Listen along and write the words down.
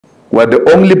We're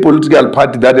the only political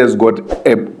party that has got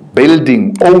a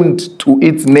building owned to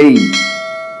its name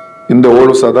in the whole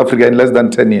of South Africa in less than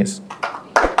 10 years.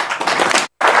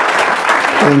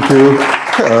 Thank you.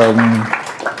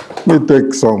 Let me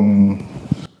take some.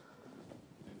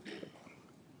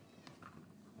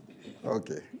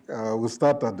 Okay, we'll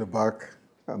start at the back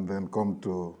and then come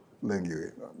to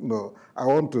Lengiwe. No, I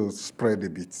want to spread a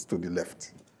bit to the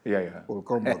left. Yeah. We'll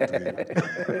come back to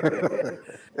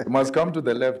you. You must come to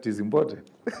the left, is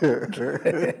important.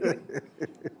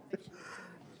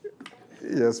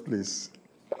 Yes, please.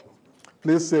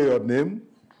 Please say your name.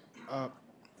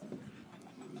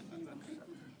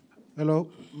 Hello,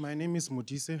 my name is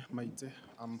Modise Maite.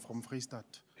 I'm from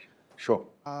Vrystaat. Sure.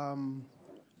 I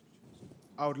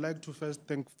would like to first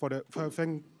thank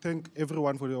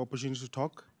everyone for the opportunity to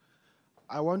talk.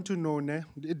 I want to know,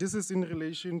 this is in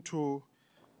relation to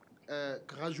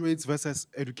graduates versus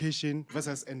education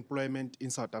versus employment in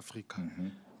South Africa. Mm-hmm.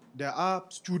 There are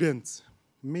students,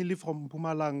 mainly from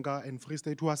Mpumalanga and Free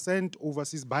State, who are sent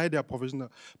overseas by their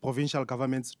provincial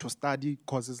governments to study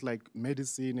courses like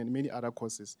medicine and many other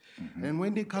courses. Mm-hmm. And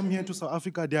when they come here to South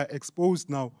Africa, they are exposed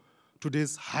now to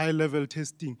this high-level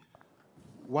testing.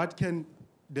 What can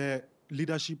the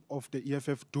leadership of the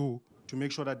EFF do to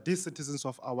make sure that these citizens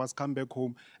of ours come back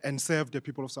home and serve the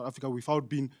people of South Africa without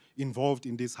being involved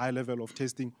in this high level of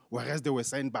testing, whereas they were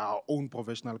sent by our own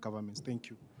professional governments? Thank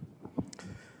you.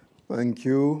 Thank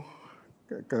you.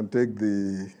 I can take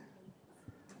the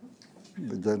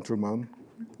gentleman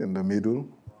in the middle.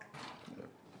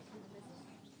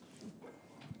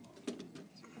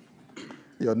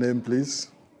 Your name,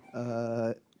 please.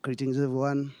 Greetings,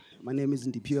 everyone. My name is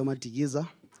Ndipio Matigiza.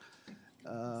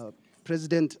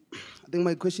 President, I think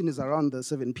my question is around the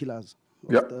 7 pillars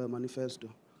of the manifesto.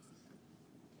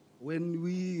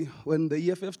 When the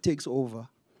EFF takes over,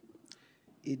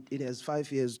 it has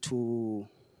 5 years to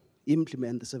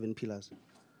implement the 7 pillars.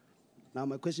 Now,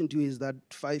 my question to you is that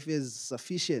 5 years is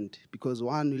sufficient? Because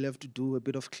one, we'll have to do a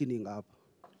bit of cleaning up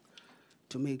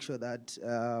to make sure that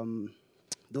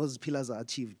those pillars are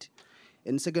achieved.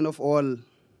 And second of all,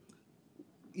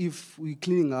 if we're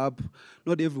cleaning up,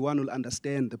 not everyone will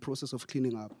understand the process of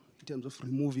cleaning up in terms of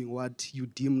removing what you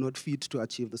deem not fit to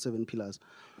achieve the 7 pillars.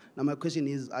 Now, my question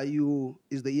is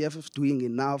the EFF doing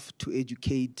enough to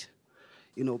educate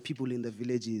people in the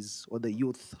villages or the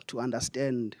youth to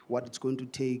understand what it's going to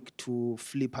take to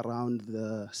flip around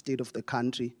the state of the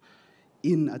country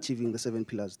in achieving the 7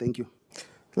 pillars? Thank you.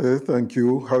 Okay, thank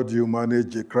you. How do you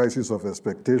manage a crisis of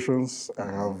expectations?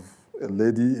 I have a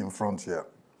lady in front here.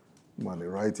 Money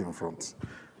right in front.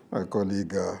 My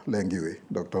colleague Lengiwe,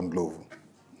 Dr. Ndlovu.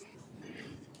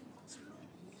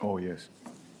 Oh, yes.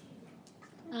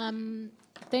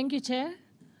 Thank you, Chair.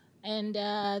 And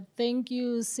thank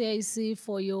you, CIC,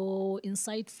 for your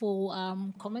insightful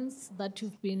comments that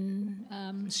you've been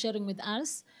sharing with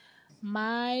us.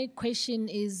 My question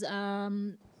is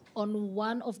on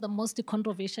one of the most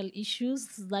controversial issues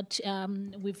that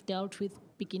we've dealt with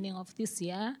beginning of this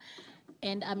year.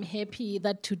 And I'm happy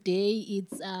that today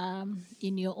it's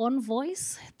in your own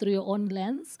voice, through your own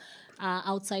lens,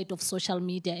 outside of social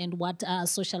media and what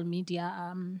social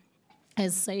media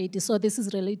has said. So this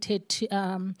is related to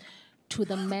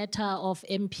the matter of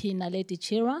MP Naledi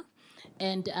Chira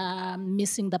and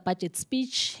missing the budget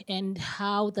speech and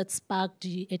how that sparked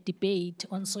a debate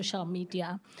on social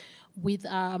media with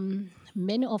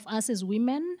many of us as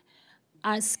women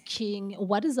asking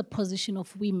what is the position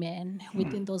of women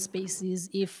within those spaces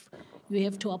if you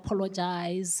have to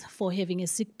apologize for having a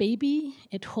sick baby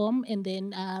at home and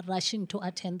then rushing to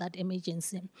attend that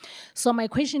emergency. So my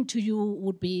question to you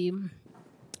would be,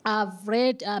 I've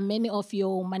read many of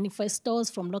your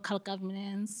manifestos from local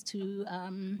governments to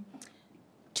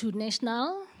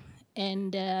national,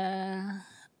 and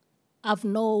I've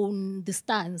known the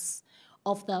stance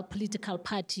of the political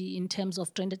party in terms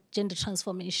of gender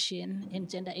transformation and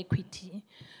gender equity.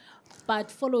 But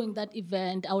following that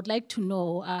event, I would like to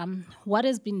know what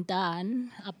has been done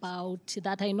about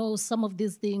that. I know some of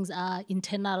these things are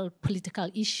internal political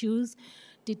issues.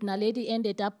 Did Naledi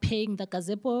ended up paying the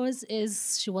gazebos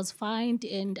as she was fined?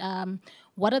 And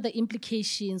what are the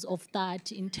implications of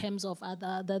that in terms of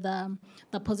the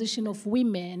position of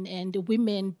women and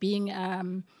women being,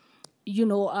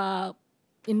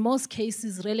 in most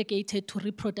cases relegated to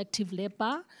reproductive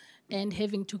labor and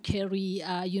having to carry,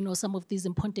 some of these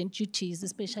important duties,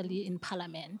 especially in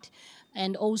parliament?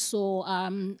 And also,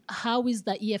 how is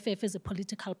the EFF as a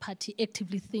political party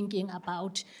actively thinking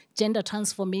about gender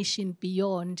transformation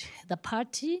beyond the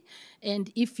party?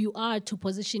 And if you are to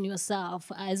position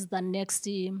yourself as the next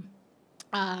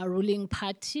ruling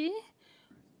party,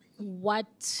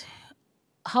 what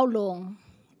how long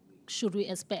should we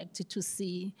expect to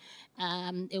see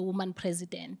a woman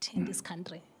president in this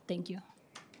country? Thank you.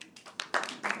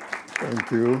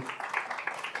 Thank you.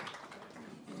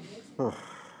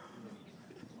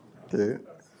 Okay.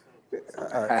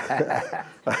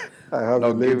 I have a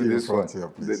lady in front here,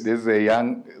 please. This is a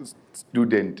young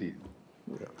student here.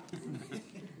 Yeah.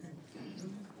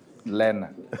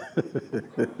 Lena.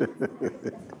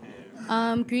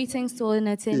 Greetings to all in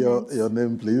attendance. Your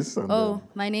name, please.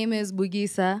 My name is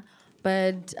Bugisa,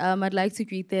 but I'd like to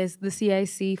greet the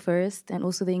CIC first and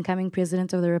also the incoming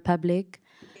President of the Republic.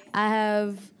 I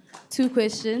have 2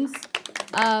 questions.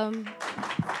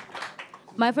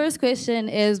 My first question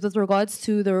is with regards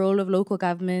to the role of local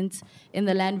government in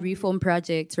the land reform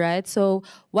project, right? So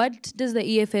what does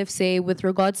the EFF say with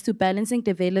regards to balancing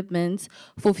development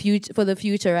for the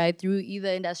future, right, through either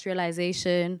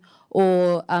industrialization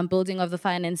or building of the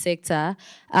finance sector,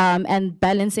 and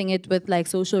balancing it with like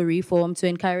social reform to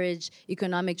encourage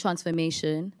economic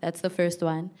transformation? That's the first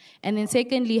one. And then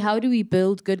secondly, how do we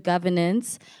build good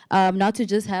governance, not to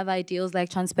just have ideals like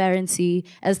transparency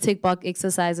as tick box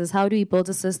exercises? How do we build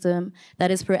a system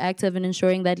that is proactive in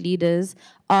ensuring that leaders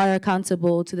are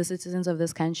accountable to the citizens of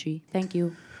this country? Thank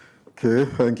you. Okay,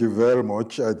 thank you very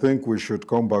much. I think we should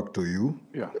come back to you.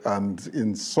 Yeah. And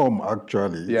in some,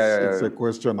 actually, it's a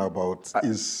question about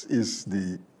is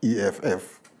the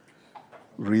EFF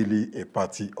really a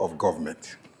party of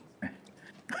government?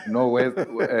 No,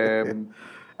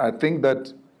 I think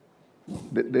that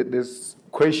this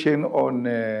question on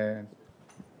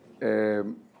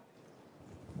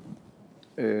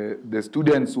the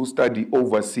students who study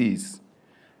overseas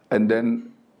and then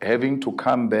having to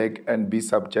come back and be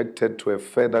subjected to a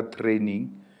further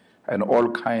training and all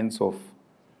kinds of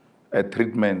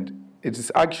treatment, it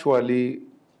is actually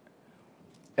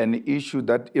an issue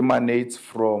that emanates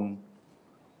from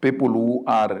people who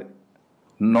are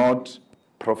not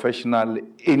professional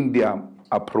in their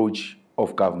approach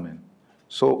of government.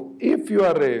 So if you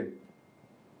are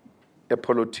a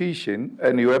politician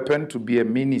and you happen to be a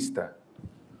minister,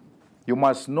 you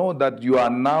must know that you are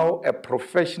now a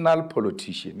professional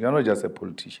politician. You're not just a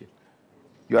politician.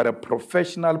 You are a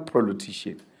professional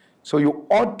politician. So you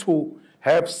ought to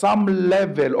have some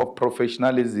level of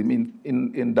professionalism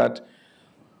in that.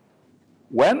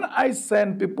 When I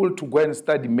send people to go and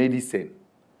study medicine,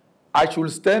 I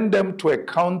should send them to a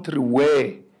country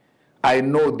where I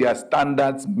know their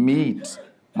standards meet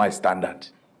my standard.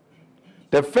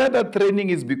 The further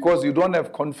training is because you don't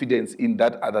have confidence in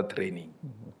that other training.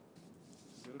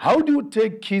 How do you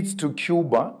take kids to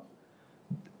Cuba?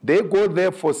 They go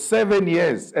there for 7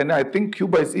 years, and I think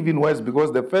Cuba is even worse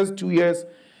because the first 2 years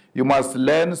you must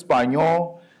learn Spanish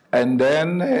and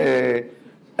then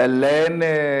learn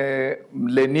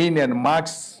Lenin and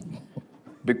Marx,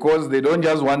 because they don't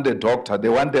just want a doctor, they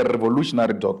want a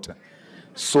revolutionary doctor.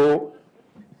 So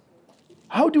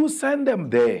how do you send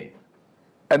them there?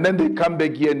 And then they come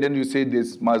back here and then you say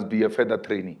this must be a further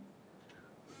training.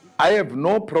 I have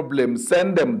no problem,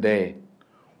 send them there.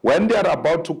 When they are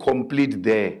about to complete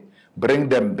there, bring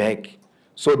them back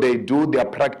so they do their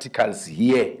practicals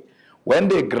here. When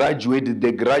they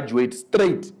graduate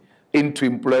straight into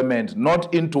employment,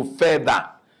 not into further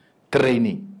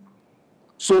training.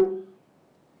 So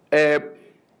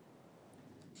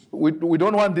we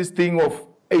don't want this thing of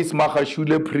Ace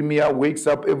Mahashule Premier wakes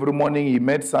up every morning, he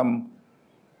met some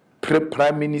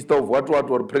prime minister of what,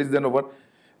 or president of what,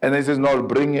 and he says, no, I'll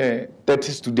bring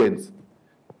 30 students.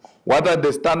 What are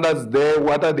the standards there?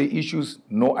 What are the issues?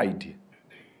 No idea.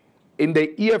 In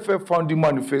the EFF Founding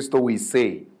Manifesto, we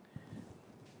say,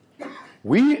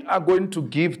 we are going to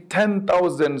give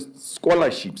 10,000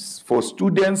 scholarships for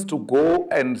students to go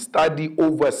and study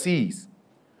overseas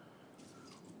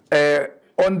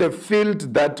on the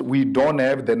field that we don't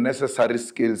have the necessary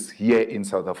skills here in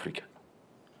South Africa.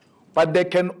 But they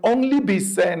can only be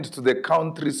sent to the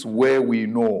countries where we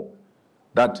know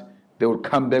that they will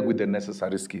come back with the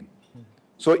necessary skill.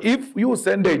 So if you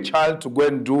send a child to go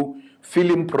and do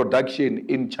film production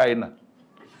in China,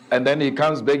 and then he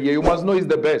comes back here, you must know he's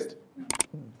the best.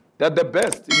 They're the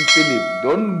best in film.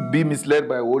 Don't be misled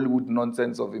by Hollywood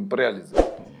nonsense of imperialism.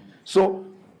 So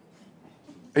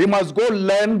he must go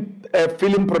learn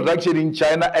film production in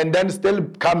China and then still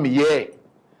come here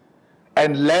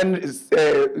and learn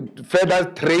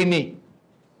further training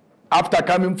after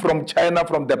coming from China,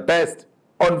 from the best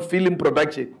on film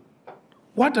production.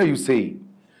 What are you saying?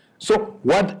 So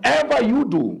whatever you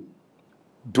do,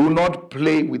 do not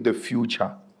play with the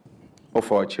future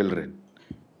of our children.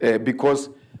 Because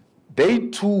they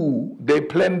too, they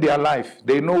plan their life.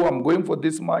 They know I'm going for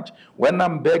this much. When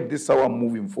I'm back, this is how I'm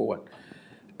moving forward.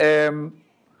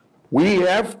 We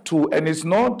have to, and it's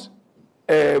not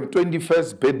a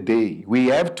 21st birthday, we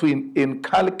have to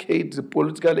inculcate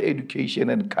political education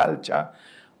and culture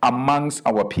amongst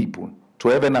our people to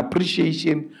have an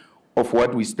appreciation of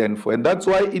what we stand for. And that's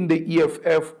why in the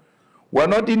EFF, we're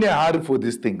not in a hurry for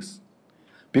these things,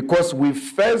 because we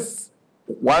first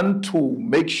want to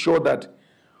make sure that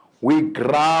we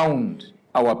ground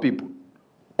our people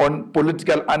on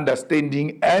political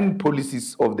understanding and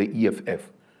policies of the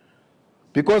EFF.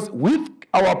 Because with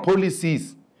our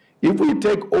policies, if we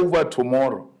take over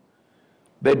tomorrow,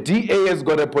 the DA has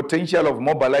got a potential of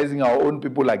mobilizing our own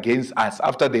people against us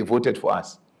after they voted for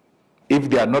us, if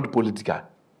they are not political.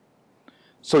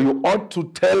 So you ought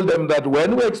to tell them that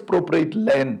when we expropriate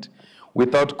land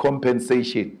without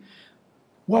compensation,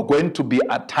 we're going to be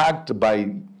attacked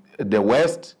by the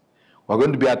West, we're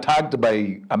going to be attacked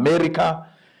by America,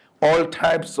 all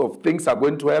types of things are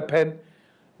going to happen.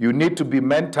 You need to be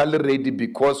mentally ready,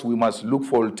 because we must look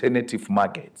for alternative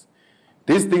markets.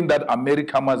 This thing that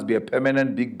America must be a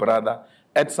permanent big brother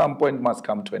at some point must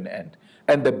come to an end.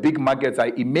 And the big markets are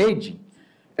emerging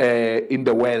in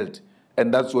the world,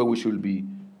 and that's where we should be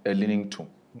leaning to.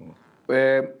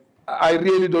 I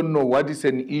really don't know what is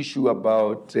an issue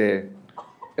about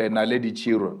Naledi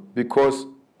Chiro, because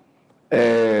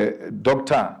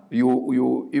Doctor,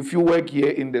 if you work here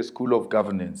in the School of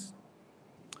Governance,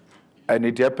 and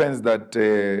it happens that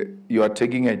you are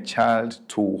taking a child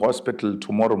to hospital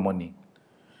tomorrow morning,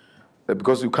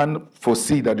 because you can't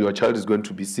foresee that your child is going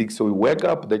to be sick, so you wake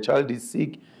up, the child is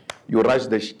sick, you rush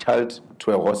the child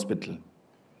to a hospital.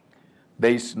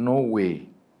 There is no way,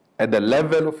 at the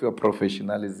level of your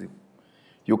professionalism,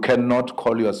 you cannot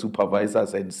call your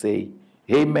supervisors and say,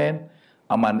 hey man,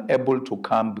 I'm unable to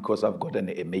come because I've got an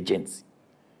emergency.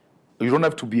 You don't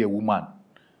have to be a woman.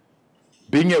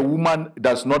 Being a woman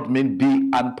does not mean be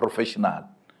unprofessional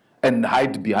and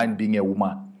hide behind being a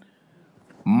woman.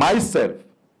 Myself,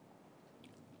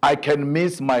 I can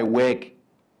miss my work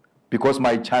because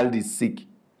my child is sick.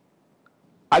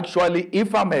 Actually,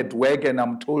 if I'm at work and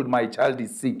I'm told my child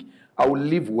is sick, I will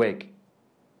leave work.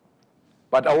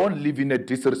 But I won't live in a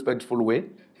disrespectful way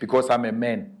because I'm a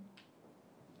man.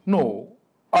 No,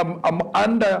 I'm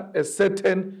under a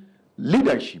certain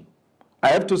leadership. I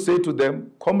have to say to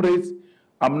them, comrades,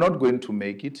 I'm not going to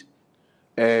make it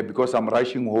because I'm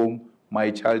rushing home, my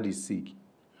child is sick.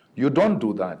 You don't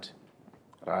do that,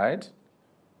 right?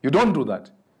 You don't do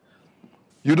that.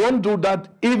 You don't do that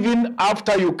even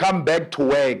after you come back to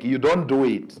work. You don't do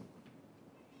it.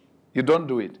 You don't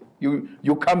do it.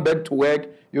 You come back to work,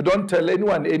 you don't tell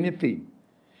anyone anything.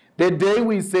 The day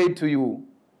we say to you,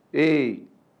 hey,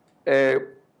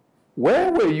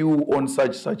 where were you on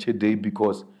such a day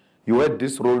because you had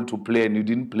this role to play and you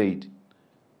didn't play it?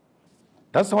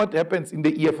 That's what happens in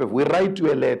the EFF. We write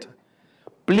you a letter.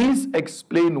 Please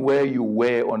explain where you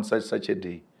were on such a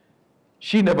day.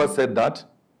 She never said that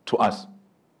to us.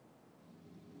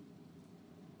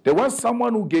 There was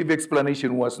someone who gave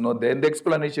explanation who was not there, and the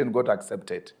explanation got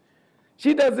accepted.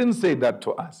 She doesn't say that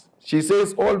to us. She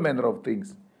says all manner of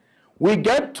things. We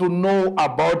get to know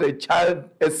about a child,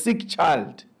 a sick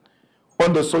child,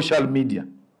 on the social media.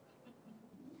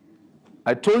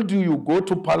 I told you, you go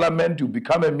to parliament, you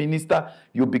become a minister,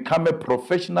 you become a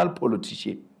professional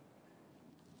politician.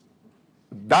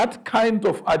 That kind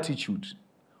of attitude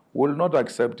will not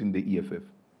accept in the EFF.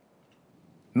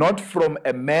 Not from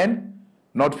a man,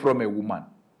 not from a woman.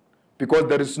 Because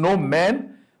there is no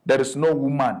man, there is no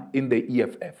woman in the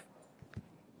EFF.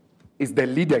 It's the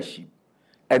leadership.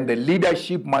 And the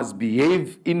leadership must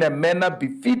behave in a manner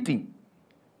befitting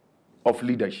of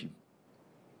leadership.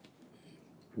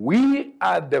 We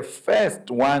are the first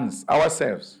ones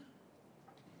ourselves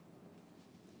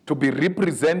to be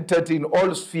represented in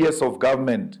all spheres of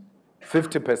government,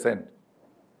 50%.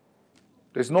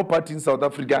 There's no party in South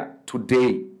Africa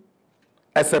today,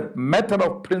 as a matter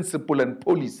of principle and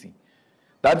policy,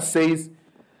 that says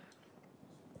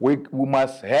we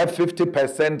must have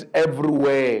 50%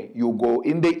 everywhere you go.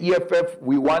 In the EFF,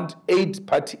 we want 8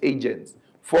 party agents.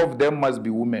 4 of them must be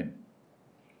women.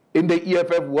 In the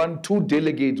EFF, we want 2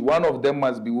 delegates. 1 of them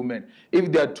must be women.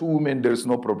 If there are 2 women, there is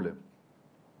no problem.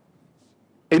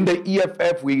 In the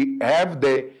EFF, we have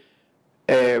the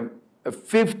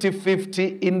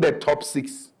 50-50 in the top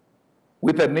 6,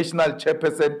 with a national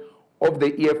chairperson of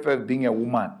the EFF being a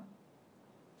woman.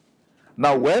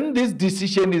 Now, when this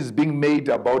decision is being made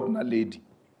about Naledi,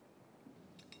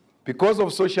 because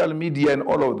of social media and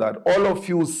all of that, all of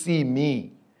you see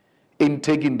me in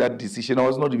taking that decision. I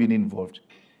was not even involved.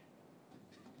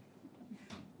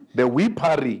 The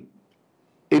Wipari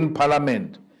in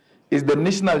Parliament is the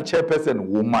national chairperson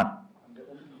woman.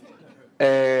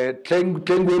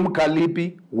 Tlengwe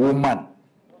Mkalipi, woman.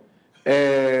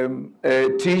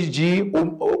 TG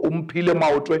Umphile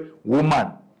Maotwe, woman.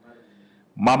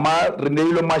 Mama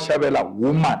Reneilo Mashabela,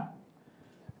 woman.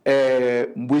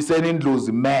 Mbuyiseni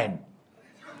Ndlozi, man.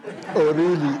 Oh,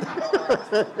 really?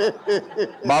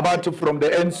 Babatu from the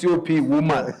NCOP,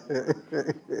 woman.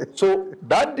 So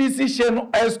that decision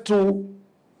as to,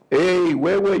 hey,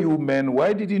 where were you, men?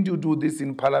 Why didn't you do this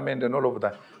in parliament and all of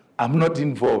that? I'm not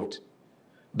involved.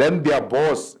 Then their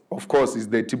boss, of course, is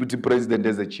the deputy president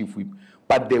as a chief whip.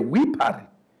 But the whipper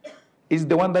is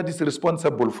the one that is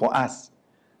responsible for us.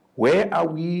 Where are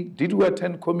we? Did we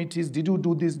attend committees? Did you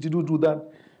do this? Did you do that?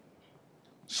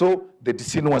 So the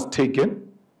decision was taken.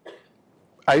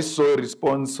 I saw a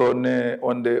response on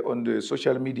the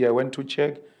social media. I went to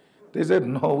check. They said,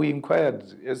 no, we inquired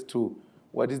as to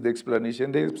what is the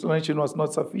explanation. The explanation was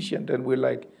not sufficient. And we're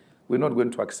like, we're not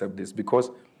going to accept this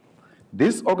because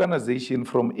this organization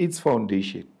from its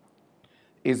foundation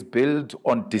is built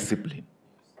on discipline.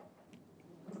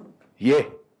 Yeah,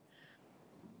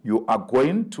 you are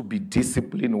going to be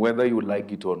disciplined whether you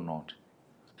like it or not.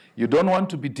 You don't want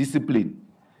to be disciplined.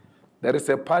 There is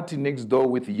a party next door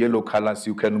with yellow colors.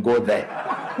 You can go there.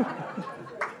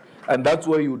 And that's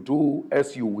where you do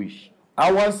as you wish.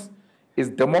 Ours is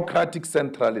democratic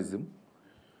centralism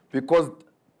because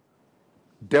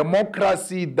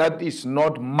democracy that is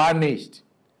not managed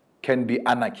can be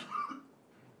anarchy.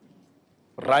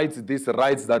 Rights this,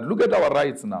 rights that. Look at our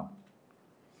rights now.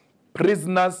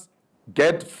 Prisoners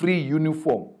get free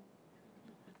uniform.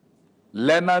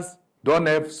 Learners don't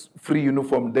have free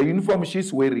uniform. The uniform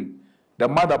she's wearing, the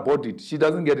mother bought it. She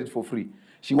doesn't get it for free.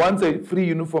 She wants a free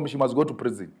uniform. She must go to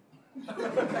prison.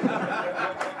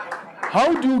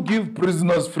 How do you give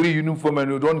prisoners free uniform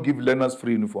and you don't give learners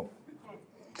free uniform?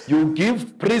 You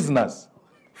give prisoners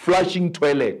flushing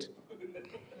toilet.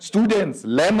 Students,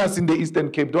 learners in the Eastern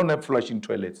Cape don't have flushing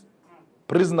toilets.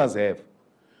 Prisoners have.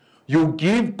 You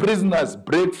give prisoners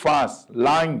breakfast,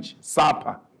 lunch,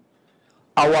 supper.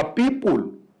 Our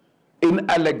people in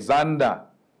Alexander,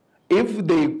 if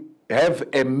they have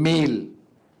a meal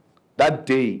that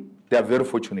day, they are very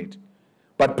fortunate.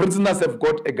 But prisoners have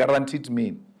got a guaranteed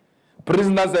meal.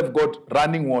 Prisoners have got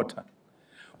running water.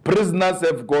 Prisoners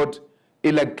have got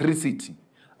electricity.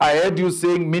 I heard you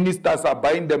saying ministers are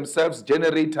buying themselves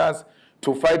generators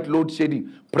to fight load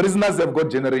shedding. Prisoners have got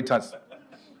generators.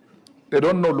 They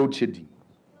don't know load shedding.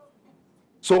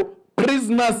 So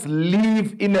prisoners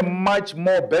live in a much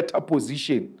more better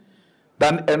position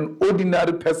than an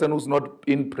ordinary person who's not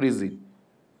in prison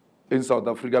in South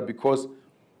Africa because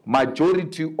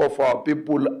majority of our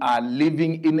people are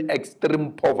living in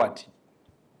extreme poverty.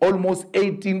 Almost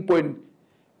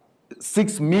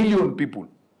 18.6 million people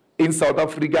in South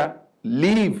Africa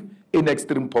live in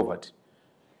extreme poverty.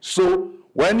 So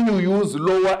when you use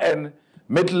lower and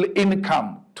middle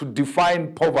income to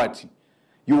define poverty,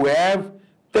 you have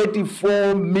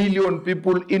 34 million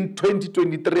people in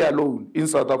 2023 alone in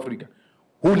South Africa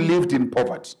who lived in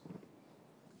poverty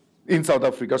in South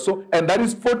Africa. So, and that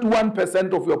is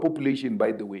 41% of your population,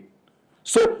 by the way.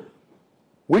 So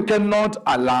we cannot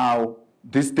allow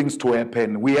these things to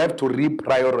happen. We have to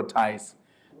reprioritize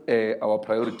our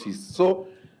priorities. So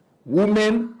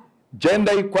women,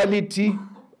 gender equality,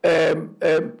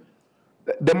 there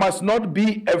must not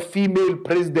be a female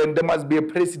president, there must be a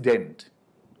president,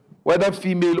 whether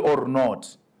female or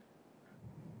not.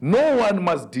 No one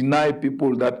must deny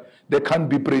people that they can't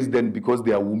be president because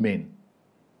they are women.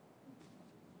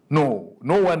 No,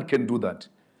 no one can do that.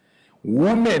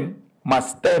 Women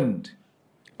must stand,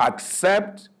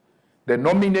 accept the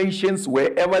nominations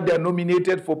wherever they are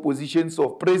nominated for positions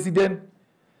of president,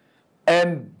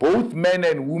 and both men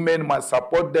and women must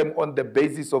support them on the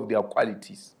basis of their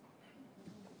qualities.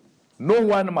 No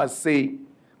one must say,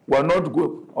 we're not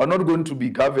going to be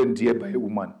governed here by a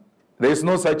woman. There is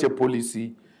no such a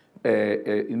policy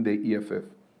in the EFF.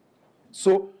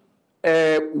 So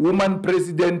a woman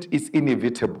president is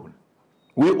inevitable.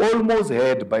 We almost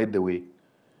had, by the way,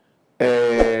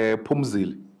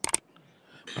 Pumzile.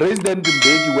 President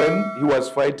Mbeki, when he was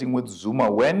fighting with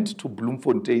Zuma, went to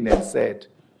Bloemfontein and said,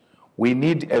 we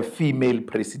need a female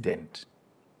president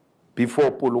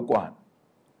before Polokwane.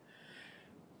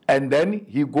 And then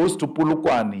he goes to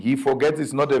Polokwane, he forgets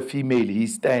it's not a female, he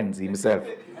stands himself.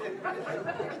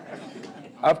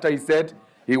 After he said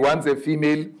he wants a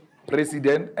female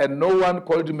president, and no one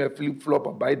called him a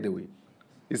flip-flopper, by the way.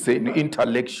 He's an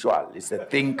intellectual, he's a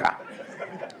thinker,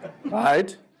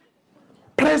 right?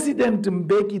 President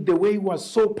Mbeki, the way he was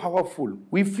so powerful,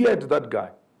 we feared that guy.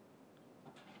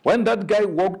 When that guy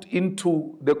walked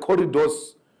into the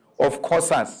corridors of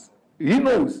COSAS, he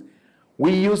knows,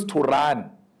 We used to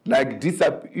run, like this,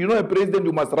 you know, a president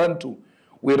you must run to.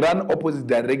 We run opposite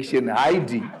direction,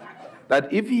 hiding.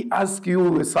 That if he asks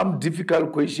you some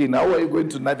difficult question, how are you going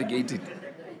to navigate it?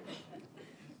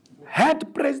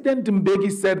 Had President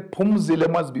Mbeki said Phumzile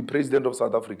must be president of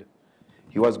South Africa,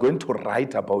 he was going to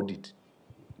write about it.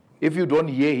 If you don't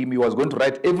hear him, he was going to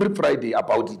write every Friday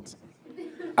about it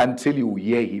until you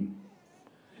hear him.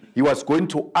 He was going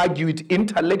to argue it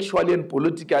intellectually and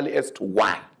politically as to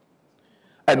why.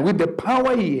 And with the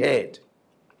power he had,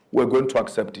 we're going to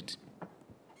accept it.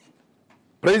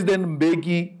 President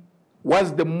Mbeki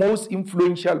was the most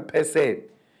influential person,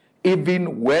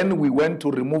 even when we went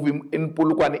to remove him in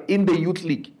Polokwane in the Youth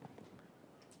League.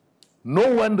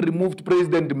 No one removed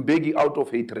President Mbeki out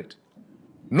of hatred.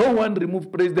 No one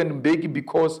removed President Mbeki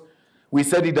because we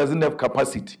said he doesn't have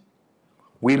capacity.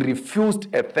 We refused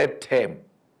a third term.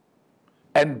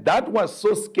 And that was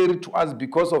so scary to us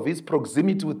because of his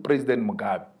proximity with President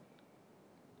Mugabe.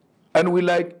 And we're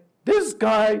like, this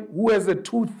guy who has a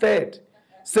 2/3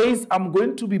 says, I'm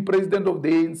going to be president of the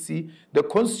ANC. The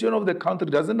constitution of the country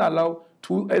doesn't allow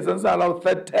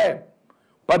third term.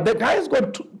 But the guy's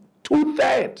got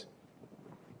 2/3.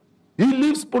 He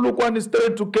leaves Polokwane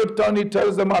straight to Cape Town. He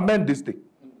tells them, amend this thing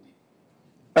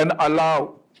and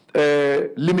allow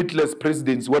limitless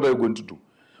presidency. What are you going to do?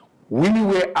 We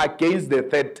were against the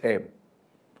third term.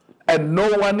 And no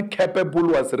one capable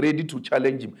was ready to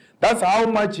challenge him. That's how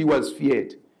much he was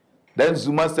feared. Then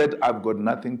Zuma said, I've got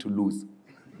nothing to lose.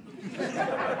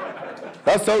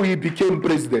 That's how he became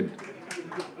president.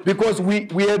 Because we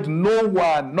had no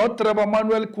one. Not Trevor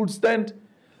Manuel could stand.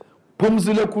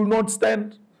 Phumzile could not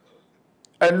stand.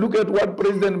 And look at what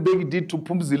President Mbeki did to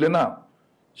Phumzile now.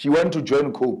 She went to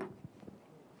join COPE.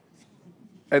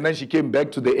 And then she came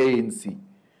back to the ANC.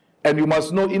 And you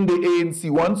must know, in the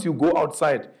ANC, once you go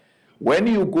outside, when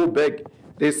you go back,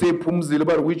 they say Phumzile,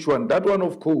 but which one? That one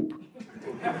of COPE.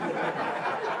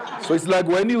 So it's like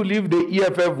when you leave the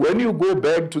EFF, when you go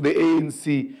back to the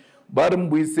ANC,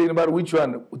 we say about which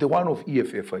one? The one of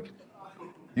EFF.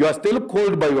 You are still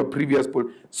called by your previous poll.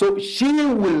 So she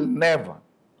will never,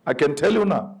 I can tell you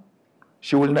now,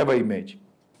 she will never emerge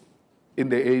in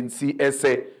the ANC as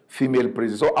a female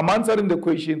president. So I'm answering the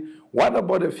question, what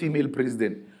about a female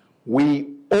president?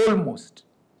 We almost,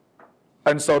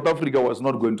 and South Africa was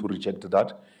not going to reject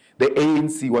that. The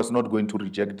ANC was not going to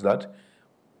reject that.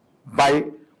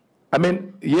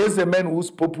 Here's a man who's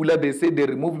popular. They say they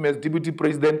remove him as deputy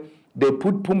president. They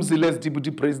put Phumzile as deputy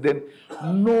president.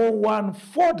 No one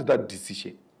fought that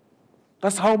decision.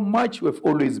 That's how much we've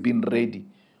always been ready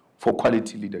for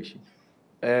quality leadership.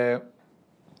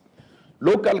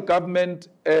 Local government,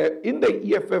 in the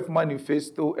EFF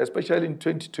manifesto, especially in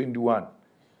 2021,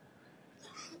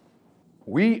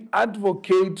 we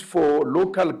advocate for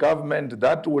local government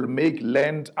that will make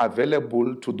land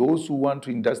available to those who want to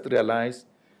industrialize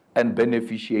and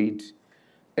beneficiate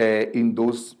in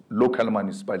those local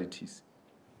municipalities.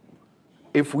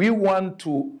 If we want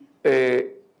to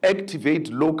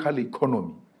activate local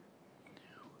economy,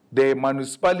 the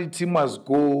municipality must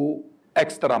go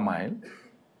extra mile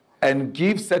and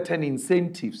give certain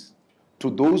incentives to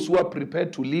those who are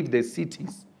prepared to leave the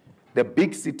cities, the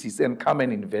big cities, and come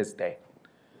and invest there.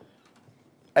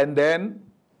 And then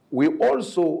we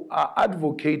also are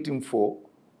advocating for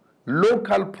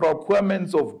local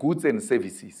procurements of goods and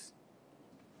services.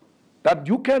 That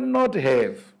you cannot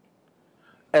have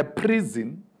a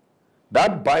prison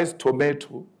that buys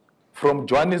tomato from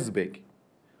Johannesburg,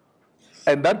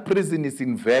 and that prison is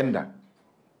in Venda,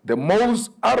 the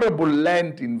most arable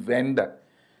land in Venda.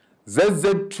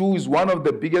 ZZ2 is one of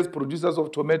the biggest producers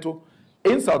of tomato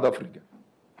in South Africa.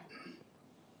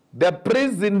 The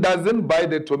prison doesn't buy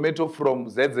the tomato from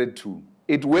ZZ2.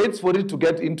 It waits for it to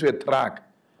get into a truck.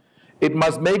 It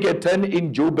must make a turn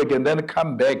in Joburg and then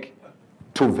come back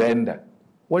to Venda.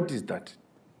 What is that?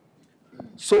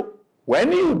 So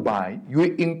when you buy, you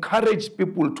encourage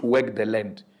people to work the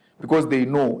land because they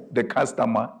know the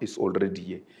customer is already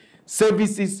here.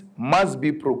 Services must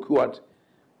be procured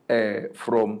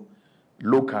from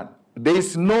local. There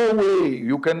is no way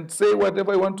you can say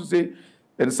whatever you want to say.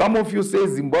 And some of you say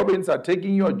Zimbabweans are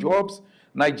taking your jobs,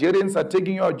 Nigerians are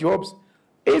taking your jobs.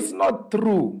 It's not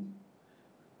true.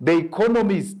 The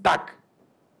economy is stuck.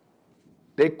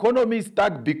 The economy is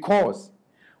stuck because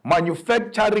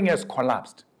manufacturing has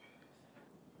collapsed.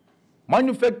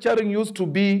 Manufacturing used to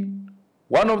be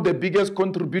one of the biggest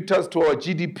contributors to our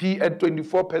GDP at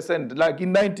 24%, like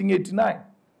in 1989.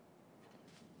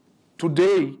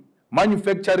 Today,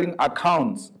 manufacturing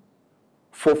accounts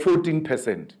for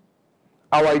 14%.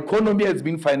 Our economy has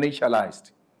been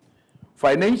financialized.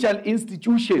 Financial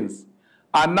institutions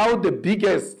are now the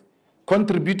biggest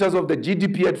contributors of the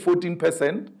GDP at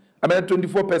 14%, at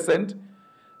 24%,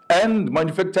 and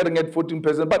manufacturing at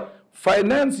 14%. But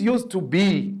finance used to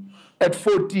be at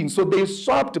 14%, so they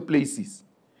swapped places.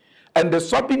 And the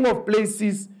swapping of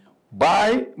places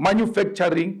by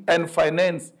manufacturing and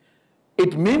finance,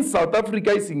 it means South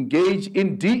Africa is engaged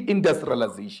in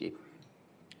deindustrialization.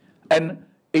 And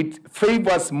it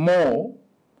favors more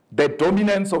the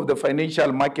dominance of the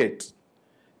financial market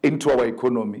into our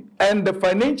economy. And the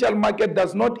financial market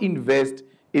does not invest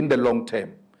in the long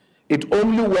term. It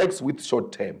only works with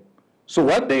short term. So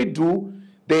what they do,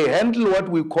 they handle what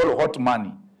we call hot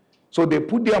money. So they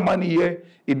put their money here.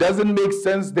 It doesn't make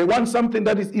sense. They want something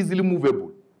that is easily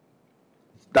movable.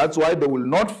 That's why they will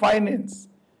not finance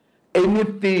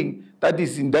anything that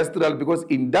is industrial, because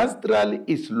industrial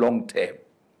is long term.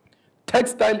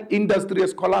 Textile industry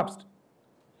has collapsed.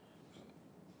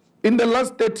 In the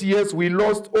last 30 years, we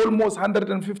lost almost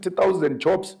 150,000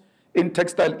 jobs in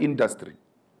textile industry.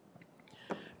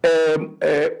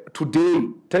 Today,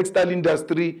 textile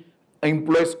industry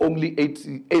employs only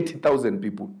 80,000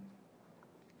 people.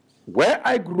 Where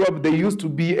I grew up, there used to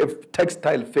be a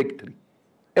textile factory.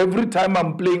 Every time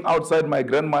I'm playing outside my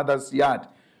grandmother's yard,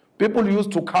 people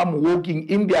used to come walking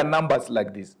in their numbers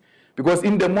like this. Because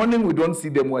in the morning, we don't see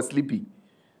them, we're sleeping.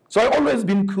 So I've always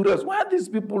been curious, where these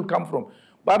people come from?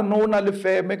 But no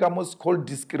one make almost called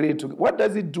discreet. What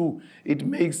does it do? It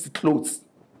makes clothes.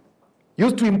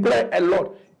 Used to employ a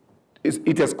lot.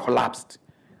 It has collapsed.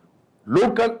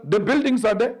 The buildings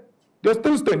are there. They're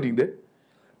still standing there.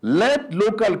 Let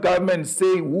local government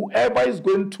say whoever is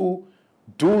going to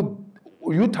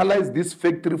utilize this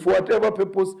factory for whatever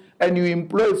purpose, and you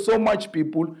employ so much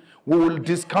people, we will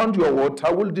discount your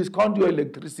water, we'll discount your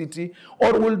electricity,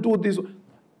 or we'll do this.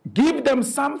 Give them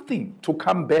something to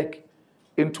come back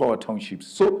into our townships.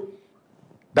 So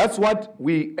that's what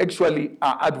we actually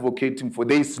are advocating for.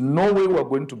 There is no way we're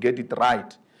going to get it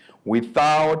right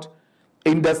without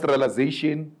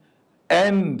industrialization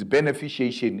and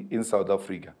beneficiation in South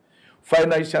Africa.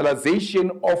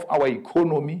 Financialization of our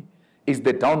economy is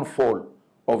the downfall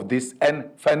of this. And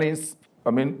finance,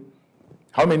 how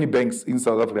many banks in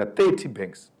South Africa? 30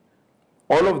 banks.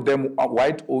 All of them are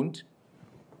white-owned.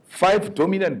 5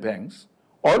 dominant banks,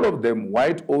 all of them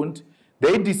white-owned.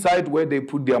 They decide where they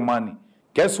put their money.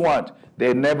 Guess what?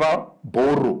 They never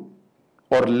borrow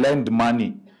or lend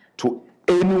money to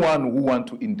anyone who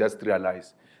wants to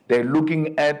industrialize. They're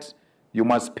looking at, you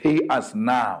must pay us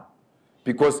now.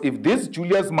 Because if this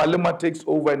Julius Malema takes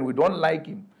over and we don't like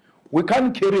him, we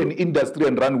can't carry an industry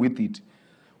and run with it.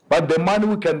 But the money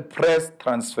we can press,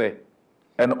 transfer,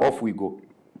 and off we go.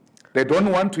 They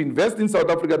don't want to invest in South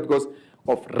Africa because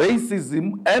of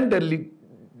racism and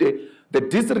the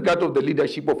disregard of the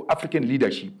leadership of African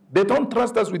leadership. They don't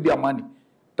trust us with their money.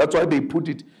 That's why they put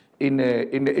it in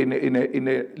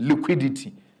a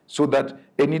liquidity, so that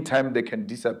anytime they can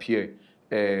disappear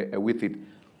with it.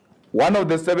 One of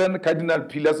the 7 cardinal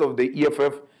pillars of the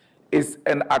EFF is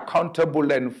an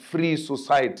accountable and free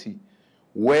society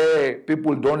where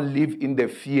people don't live in the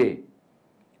fear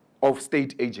of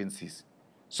state agencies.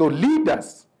 So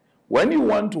leaders, when you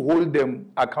want to hold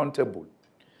them accountable,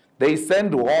 they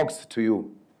send hawks to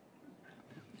you.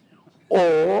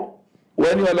 Or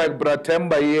when you're like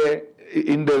Bratemba here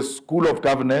in the School of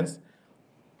Governance,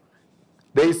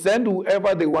 they send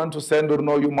whoever they want to send, or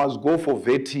no, you must go for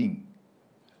vetting.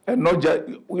 And not just,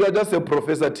 you are just a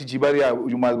professor teaching, but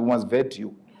we must vet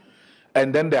you.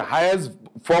 And then the highest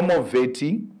form of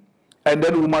vetting, and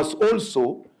then we must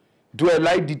also do a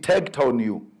lie detector on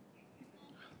you.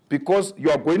 Because you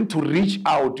are going to reach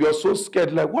out, you are so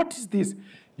scared, like, what is this?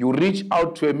 You reach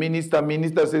out to a minister,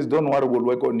 minister says, don't worry, we'll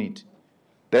work on it.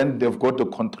 Then they've got the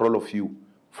control of you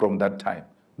from that time.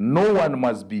 No one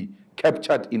must be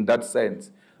captured in that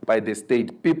sense by the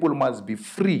state. People must be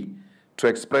free to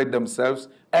express themselves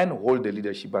and hold the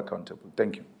leadership accountable.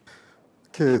 Thank you.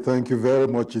 Okay, thank you very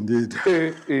much indeed.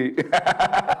 We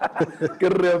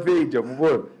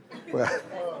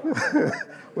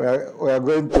are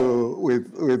going to,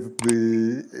 with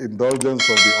the indulgence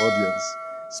of the audience,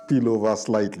 spill over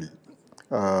slightly.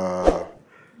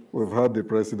 We've heard the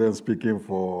president speaking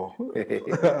for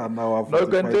an hour. No, you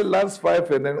can tell last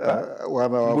 5 and then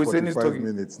 1 hour 45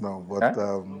 minutes now. But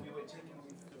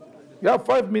yeah,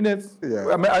 5 minutes.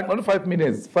 Yeah. Not 5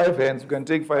 minutes. 5 hands. You can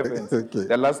take 5 hands. Okay.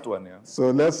 The last one, yeah. So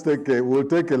let's take we'll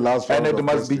take a last round. And it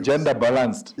must be gender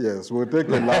balanced. Yes, we'll take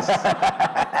a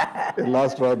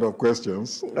last round of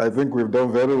questions. I think we've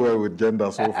done very well with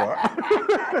gender so far.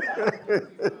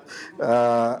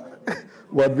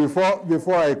 But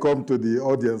before I come to the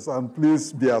audience, and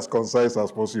please be as concise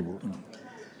as possible.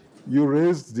 You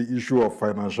raised the issue of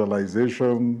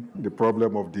financialization, the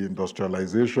problem of the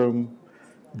industrialization,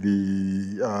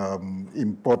 the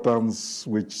importance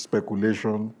which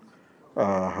speculation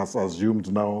has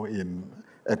assumed now in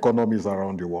economies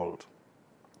around the world.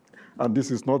 And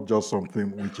this is not just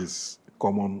something which is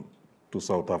common to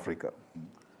South Africa.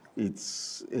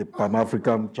 It's a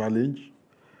Pan-African challenge,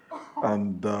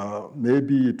 and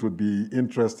maybe it would be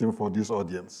interesting for this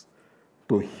audience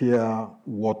to hear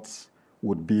what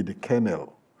would be the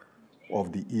kernel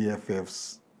of the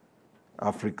EFF's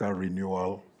Africa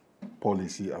renewal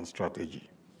policy and strategy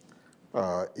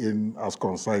in as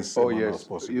concise a manner as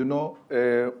possible. You know,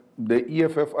 the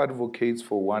EFF advocates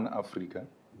for one Africa,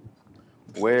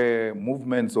 where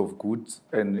movements of goods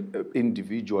and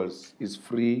individuals is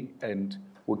free and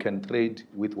we can trade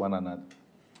with one another.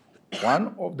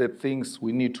 One of the things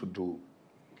we need to do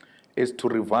is to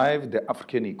revive the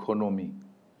African economy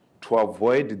to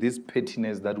avoid this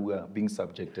pettiness that we are being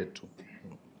subjected to.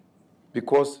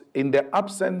 Because in the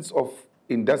absence of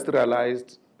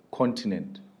industrialized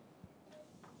continent,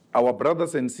 our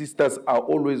brothers and sisters are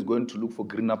always going to look for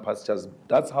greener pastures.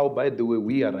 That's how, by the way,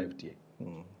 we arrived here.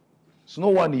 There's no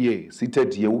one here,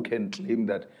 seated here, who can claim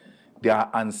that their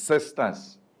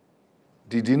ancestors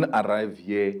didn't arrive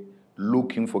here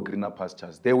looking for greener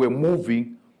pastures. They were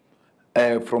moving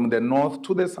from the north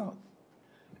to the south.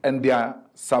 And their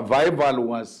survival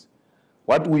was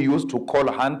what we used to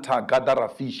call hunter-gatherer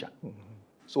fisher.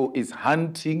 So it's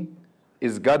hunting,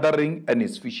 it's gathering, and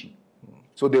it's fishing.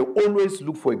 So they always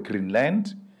look for a green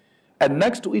land. And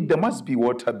next to it, there must be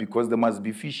water because there must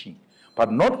be fishing.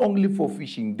 But not only for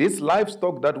fishing, this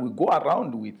livestock that we go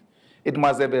around with, it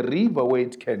must have a river where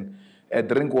it can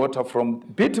drink water from,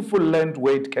 beautiful land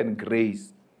where it can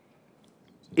graze.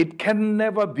 It can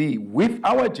never be with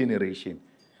our generation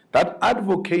that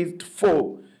advocate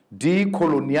for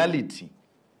decoloniality,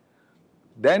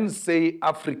 then say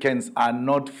Africans are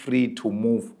not free to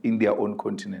move in their own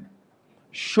continent.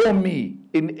 Show me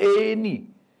in any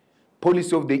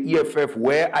policy of the EFF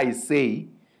where I say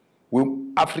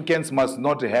Africans must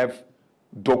not have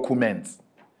documents.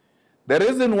 The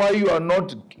reason why you are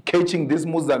not catching these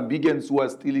Mozambicans who are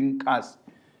stealing cars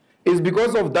is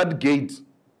because of that gate.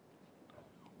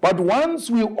 But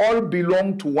once we all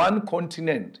belong to one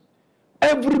continent,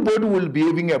 everybody will be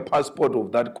having a passport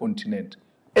of that continent.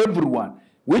 Everyone.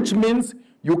 Which means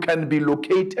you can be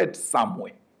located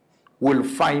somewhere. We'll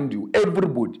find you.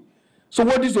 Everybody. So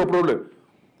what is your problem?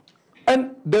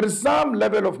 And there is some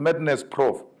level of madness,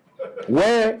 Prof,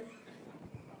 where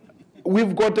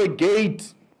we've got a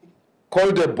gate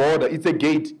called a border. It's a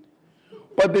gate.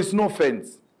 But there's no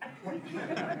fence.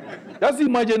 Just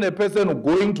imagine a person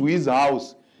going to his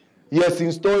house. He has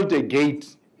installed a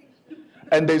gate,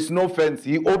 and there's no fence.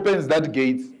 He opens that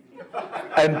gate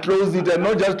and closes it, and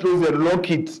not just close it, lock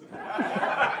it.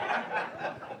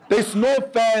 There's no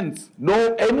fence.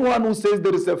 No, anyone who says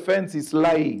there is a fence is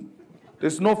lying.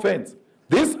 There's no fence.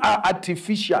 These are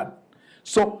artificial.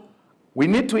 So we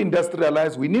need to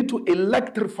industrialize. We need to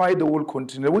electrify the whole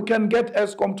continent. We can get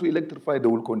ESCOM to electrify the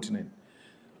whole continent.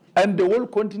 And the whole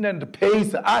continent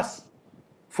pays us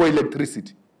for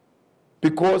electricity.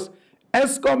 Because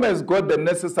ESCOM has got the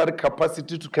necessary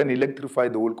capacity to can electrify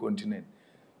the whole continent.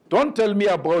 Don't tell me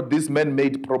about these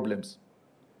man-made problems,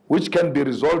 which can be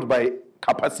resolved by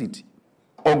capacity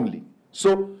only.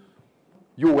 So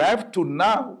you have to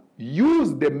now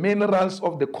use the minerals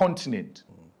of the continent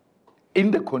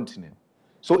in the continent.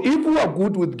 So if we are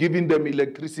good with giving them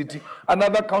electricity,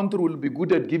 another country will be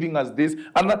good at giving us this.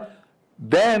 And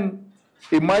then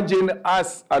imagine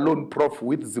us alone, Prof,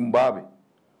 with Zimbabwe.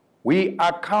 We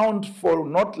account for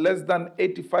not less than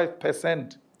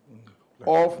 85%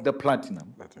 of the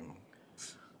platinum.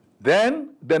 Then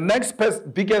the next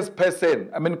biggest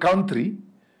country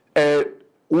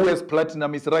who has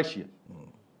platinum is Russia.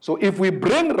 So if we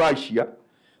bring Russia,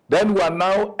 then we are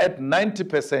now at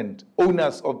 90%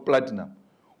 owners of platinum.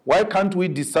 Why can't we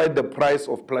decide the price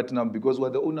of platinum? Because we're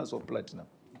the owners of platinum.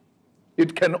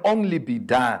 It can only be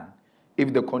done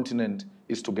if the continent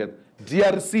is together.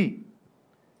 DRC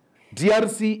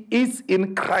is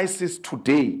in crisis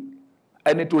today,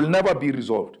 and it will never be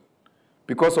resolved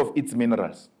because of its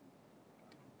minerals.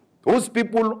 Those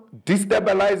people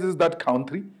destabilizes that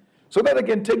country so that they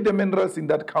can take the minerals in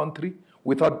that country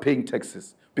without paying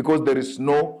taxes because there is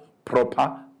no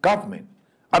proper government.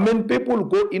 I mean, people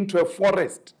go into a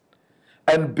forest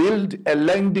and build a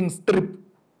landing strip.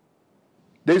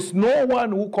 There's no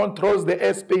one who controls the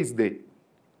airspace there.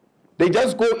 They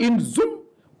just go in, zoom,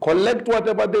 collect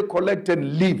whatever they collect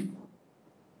and leave.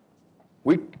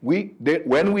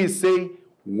 When we say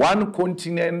one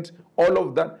continent, all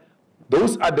of that,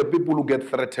 those are the people who get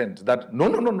threatened that, no,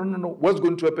 what's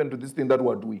going to happen to this thing that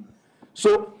we're doing?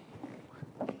 So,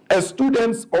 as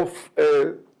students of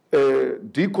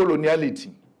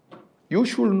decoloniality, you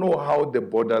should know how the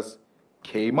borders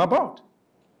came about.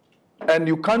 And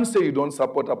you can't say you don't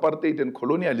support apartheid and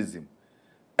colonialism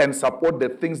and support the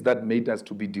things that made us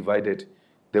to be divided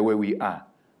the way we are.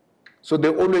 So they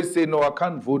always say, no, I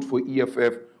can't vote for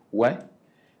EFF. Why?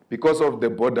 Because of the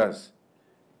borders.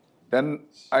 Then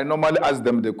I normally ask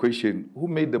them the question, who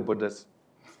made the borders?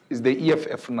 It's the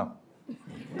EFF now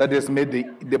that has made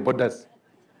the borders.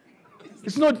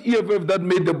 It's not EFF that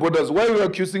made the borders. Why are you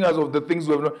accusing us of the things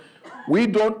we have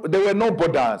not? There were no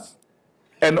borders.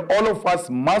 And all of us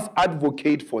must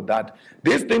advocate for that.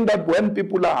 This thing that when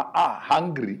people are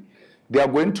hungry, they are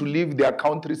going to leave their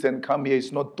countries and come here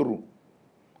is not true.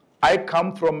 I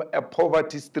come from a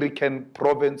poverty-stricken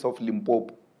province of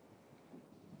Limpopo.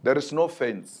 There is no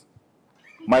fence.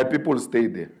 My people stay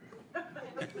there.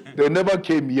 They never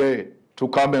came here to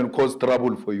come and cause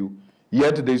trouble for you.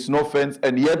 Yet there is no fence,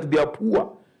 and yet they are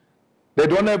poor. They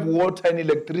don't have water and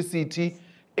electricity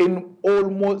in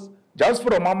almost, just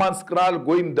from Amanskral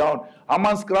going down.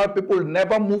 Amanskral people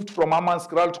never moved from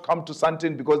Amanskral to come to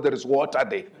Sandton because there is water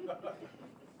there.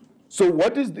 So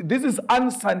this is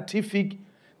unscientific.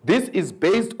 This is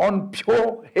based on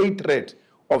pure hatred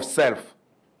of self.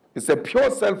 It's a pure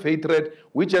self-hatred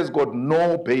which has got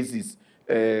no basis.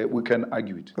 We can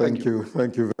argue it. Thank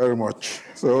you very much.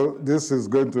 So this is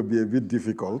going to be a bit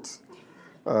difficult.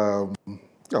 I'll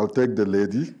take the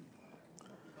lady.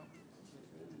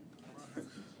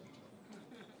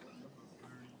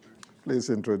 Please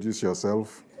introduce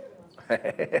yourself.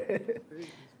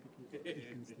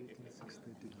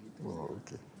 Oh,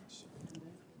 okay.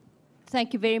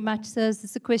 Thank you very much, sirs.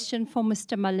 This is a question for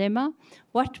Mr. Malema.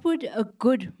 What would a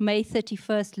good May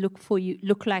 31st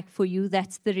look like for you?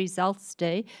 That's the results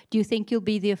day. Do you think you'll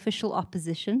be the official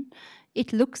opposition?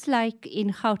 It looks like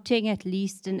in Gauteng, at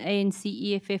least, an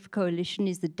ANC-EFF coalition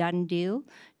is the done deal.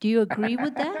 Do you agree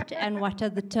with that? And what are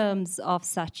the terms of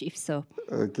such, if so?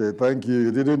 Okay, thank you.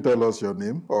 You didn't tell us your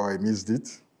name, or I missed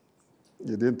it.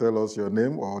 You didn't tell us your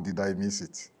name, or did I miss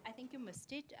it?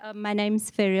 My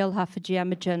name's Feriel Hafaji.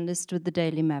 I'm a journalist with the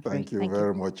Daily Maverick. Thank you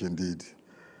very much indeed.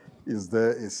 Is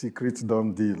there a secret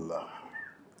done deal?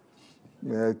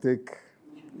 May I take?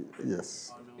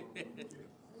 Yes.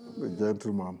 The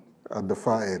gentleman at the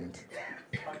far end.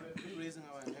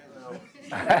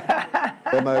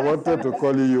 When I wanted to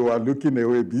call you, you were looking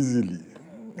away busily.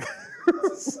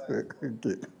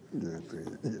 Okay.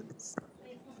 Yes.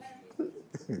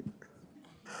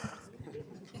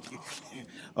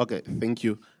 Okay, thank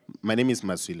you. My name is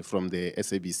Maswile from the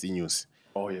SABC News.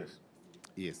 Oh, yes.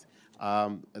 Yes.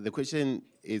 The question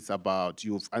is about,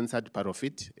 you've answered part of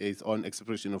it, is on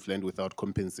expropriation of land without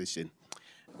compensation.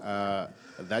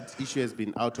 That issue has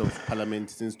been out of Parliament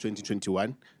since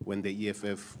 2021, when the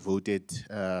EFF voted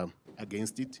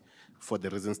against it for the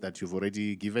reasons that you've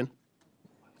already given.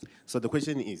 So the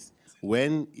question is,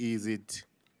 when is it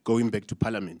going back to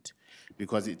Parliament?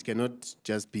 Because it cannot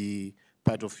just be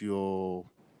part of your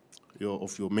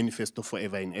manifesto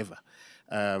forever and ever.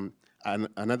 And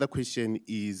another question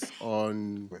is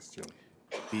on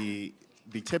the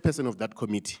chairperson of that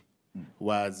committee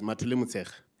was Matule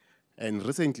Motshekga. And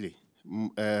recently,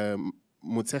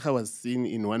 Motshekga was seen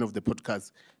in one of the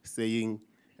podcasts saying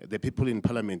the people in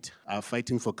Parliament are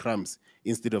fighting for crumbs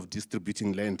instead of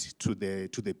distributing land to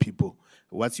the people.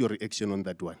 What's your reaction on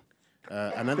that one?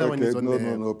 Another one is on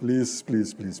No, please.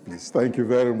 Thank you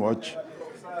very much.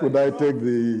 Could I take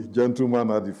the gentleman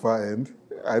at the far end?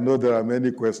 I know there are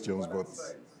many questions, but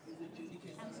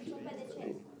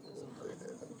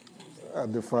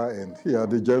at the far end. Yeah,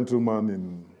 the gentleman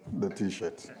in the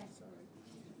T-shirt.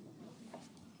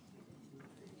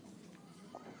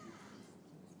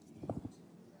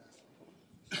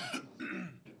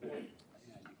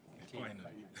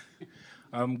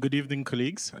 Good evening,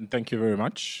 colleagues, and thank you very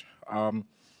much.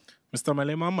 Mr.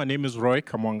 Malema, my name is Roy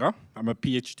Kamwanga. I'm a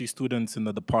PhD student in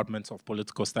the Department of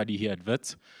Political Study here at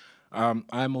WIT.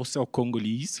 I'm also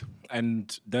Congolese,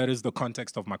 and that is the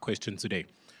context of my question today.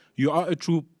 You are a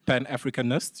true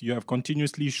Pan-Africanist. You have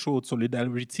continuously showed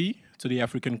solidarity to the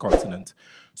African continent.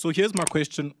 So here's my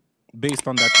question based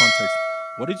on that context.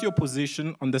 What is your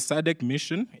position on the SADC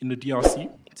mission in the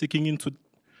DRC, taking into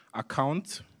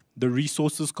account the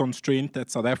resources constraint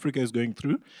that South Africa is going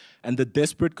through, and the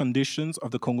desperate conditions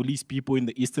of the Congolese people in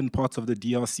the eastern parts of the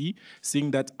DRC,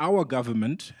 seeing that our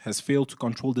government has failed to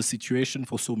control the situation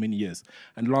for so many years?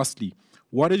 And lastly,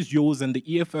 what is yours and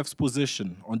the EFF's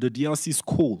position on the DRC's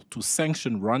call to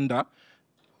sanction Rwanda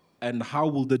and how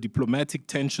will the diplomatic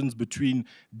tensions between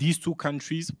these two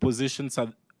countries position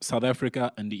South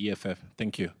Africa and the EFF?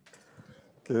 Thank you.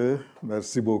 Okay,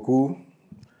 merci beaucoup.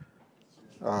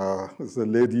 There's a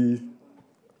lady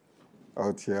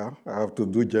out here. I have to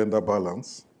do gender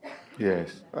balance.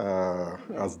 Yes.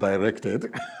 As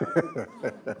directed.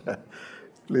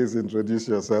 Please introduce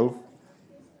yourself.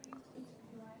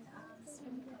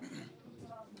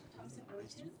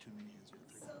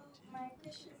 So my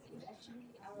question is actually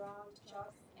around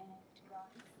jobs and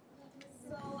grants.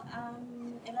 So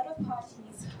a lot of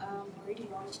parties already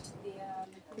launched their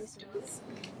manifestos.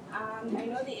 I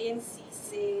know the ANC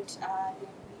said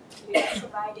they're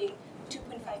providing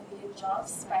 2.5 million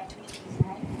jobs by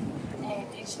 2029, and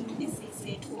actually SA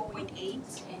said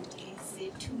 4.8 and DA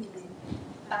said 2 million.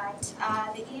 But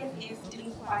the EFF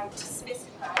didn't quite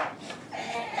specify,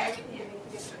 and I read their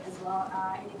manifesto as well,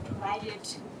 and it provided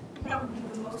probably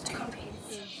the most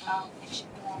comprehensive action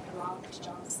plan around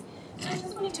jobs. So I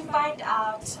just wanted to find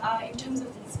out, in terms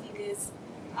of these figures,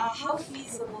 how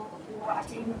feasible or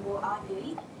attainable are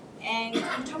they? And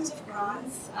in terms of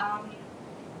grants,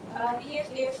 the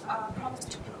EFF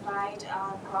promised to provide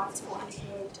grants for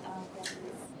unemployed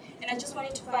graduates. And I just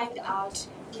wanted to find out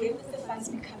where would the funds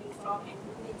be coming from and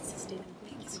where would they be sustainable?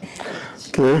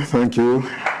 Okay, thank you.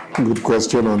 Good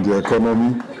question on the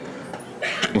economy.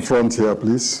 In front here,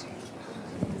 please.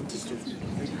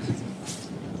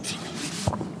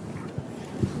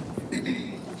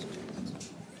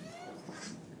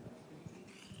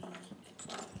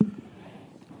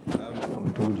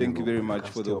 Thank you very much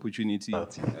for the opportunity.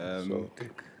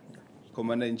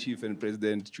 Commander-in-Chief and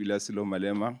President JULIUS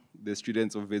MALEMA, the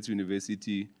students of Wits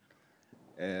University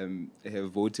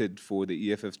have voted for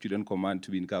the EFF Student Command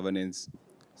to be in governance.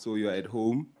 So you are at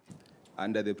home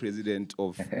under the president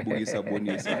of Bugisa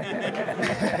Bonisa.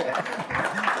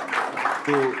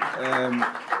 So,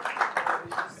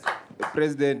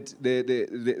 President,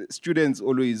 the students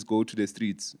always go to the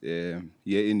streets year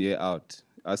in, year out,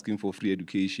 asking for free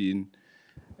education.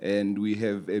 And we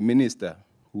have a minister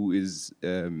who is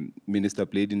Minister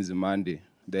Bladin Zimande,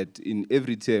 that in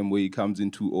every term where he comes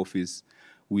into office,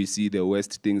 we see the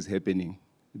worst things happening.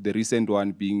 The recent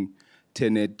one being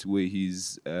Tenet, where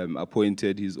he's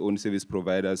appointed his own service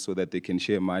providers so that they can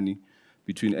share money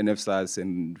between NFSAS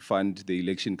and fund the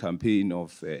election campaign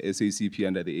of SACP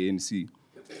under the ANC.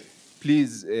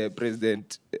 Please,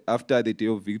 President, after the day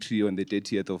of victory on the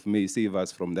 30th of May, save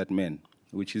us from that man,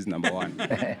 which is number one.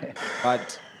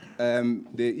 But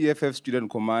the EFF Student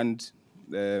Command,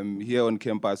 here on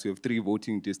campus, we have 3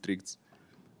 voting districts.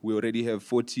 We already have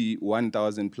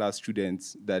 41,000 plus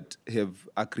students that have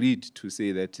agreed to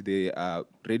say that they are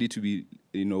ready to be,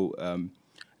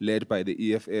 led by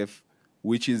the EFF,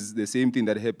 which is the same thing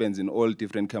that happens in all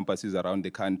different campuses around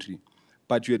the country.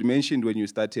 But you had mentioned when you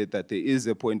started that there is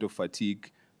a point of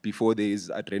fatigue before there is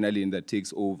adrenaline that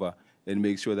takes over and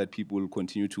makes sure that people will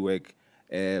continue to work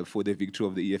for the victory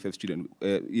of the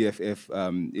EFF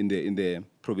in the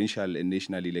provincial and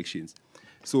national elections.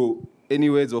 So, any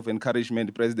words of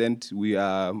encouragement, President? We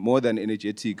are more than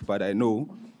energetic, but I know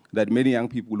that many young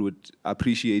people would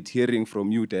appreciate hearing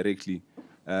from you directly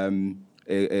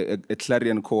a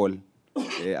clarion call.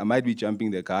 I might be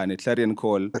jumping the gun, a clarion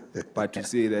call, but to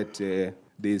say that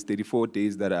there's 34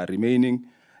 days that are remaining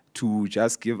to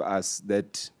just give us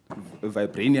that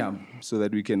vibranium so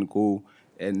that we can go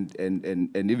and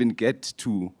even get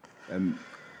to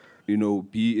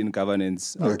be in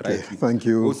governance outrightly. Okay, thank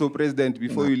you. Also, President,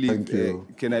 before you leave,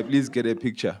 can I please get a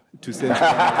picture to send?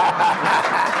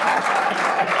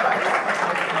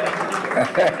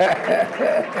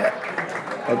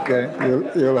 Okay.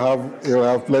 You'll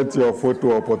have plenty of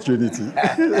photo opportunity.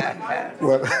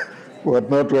 but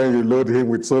not when you load him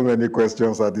with so many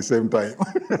questions at the same time.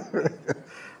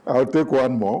 I'll take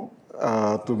one more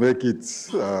to make it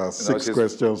 6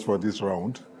 questions for this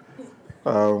round.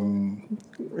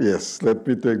 Yes, let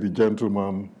me take the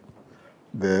gentleman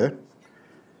there.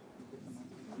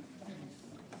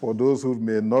 For those who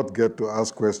may not get to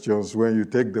ask questions, when you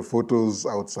take the photos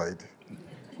outside,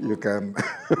 you can.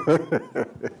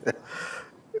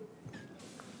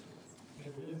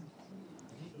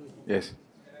 Yes.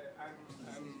 I'm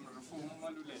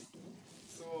Malule.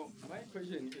 So my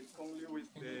question is only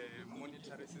with the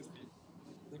monetary system.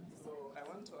 So I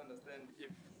want to understand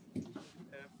if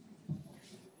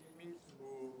aiming to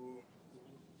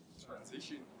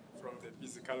transition from the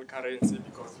physical currency,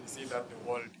 because we see that the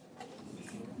world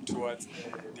is towards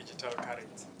digital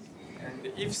currency. And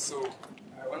if so,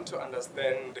 I want to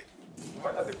understand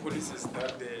what are the policies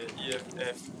that the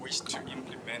EFF wish to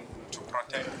implement to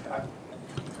protect that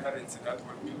currency that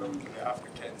will belong to the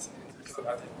Africans So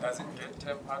does it get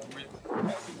tempered with and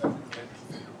does it get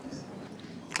developed?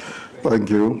 Thank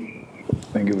you.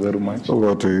 Thank you very much.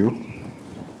 Over to you.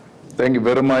 Thank you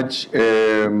very much.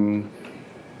 You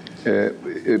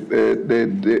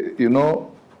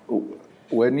know,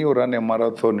 when you run a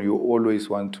marathon, you always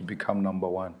want to become number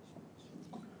one.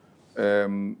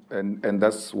 And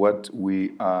that's what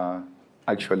we are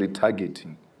actually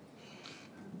targeting.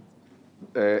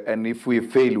 And if we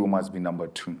fail, we must be number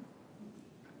two.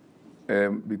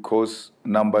 Because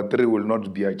number three will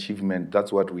not be achievement.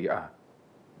 That's what we are.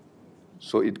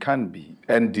 So it can be.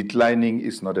 And declining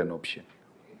is not an option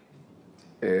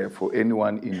for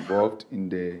anyone involved in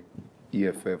the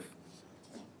EFF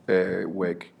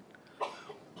work.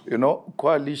 You know,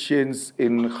 coalitions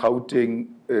in Gauteng,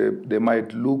 they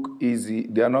might look easy.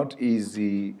 They are not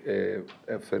easy,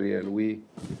 Feriel.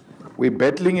 We're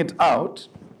battling it out,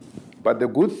 but the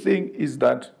good thing is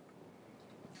that,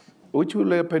 which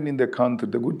will happen in the country,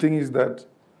 the good thing is that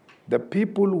the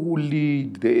people who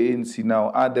lead the ANC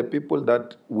now are the people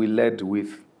that we led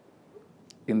with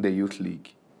in the Youth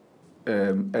League.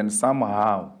 And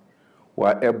somehow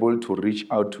were able to reach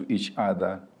out to each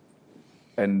other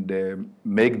and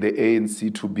make the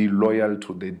ANC to be loyal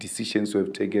to the decisions we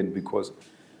have taken, because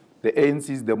the ANC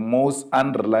is the most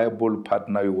unreliable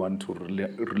partner you want to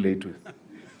relate with.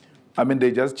 I mean,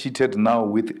 they just cheated now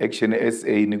with Action SA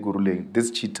in Iguruleng, these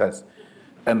cheaters,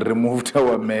 and removed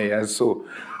our mayor. So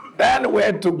then we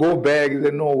had to go back. They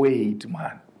said, no, wait,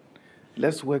 man.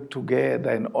 Let's work together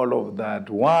and all of that.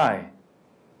 Why?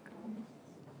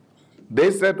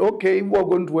 They said, okay, we're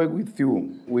going to work with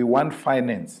you. We want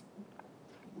finance.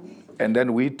 And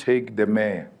then we take the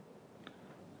mayor.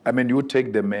 I mean, you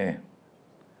take the mayor.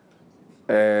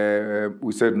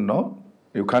 We said, no,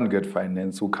 you can't get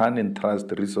finance. You can't entrust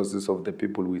the resources of the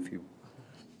people with you.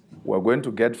 We're going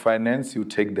to get finance, you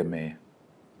take the mayor.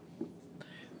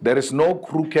 There is no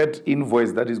crooked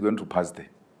invoice that is going to pass there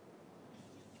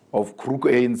of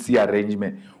crooked ANC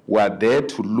arrangement. We are there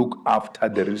to look after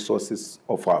the resources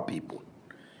of our people.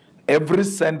 Every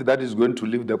cent that is going to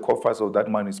leave the coffers of that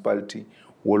municipality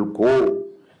will go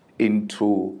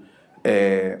into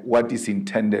what is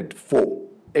intended for.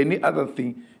 Any other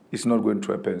thing is not going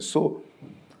to happen. So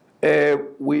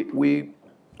we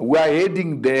are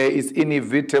heading there. It's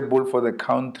inevitable for the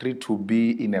country to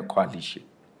be in a coalition.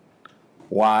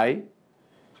 Why?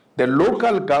 The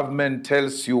local government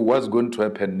tells you what's going to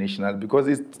happen national because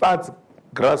it starts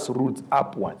grassroots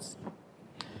upwards.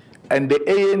 And the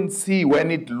ANC,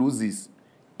 when it loses,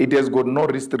 it has got no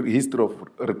history of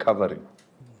recovery.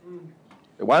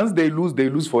 Once they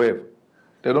lose forever.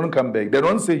 They don't come back. They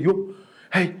don't say, yo,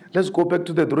 hey, let's go back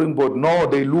to the drawing board. No,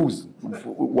 they lose.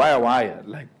 Wire.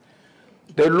 Like,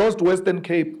 they lost Western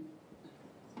Cape.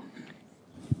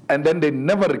 And then they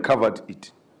never recovered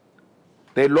it.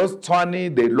 They lost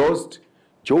Tshwane, they lost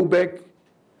Joburg.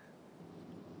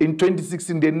 In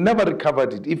 2016, they never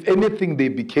recovered it. If anything, they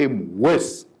became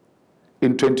worse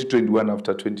in 2021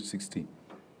 after 2016.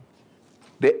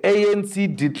 The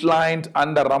ANC declined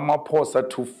under Ramaphosa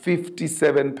to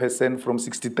 57% from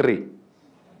 63%.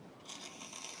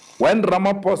 When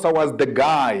Ramaphosa was the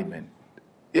guy, man,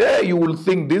 yeah, you will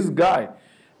think this guy.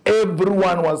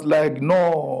 Everyone was like,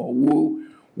 no,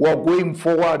 we're going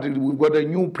forward. We've got a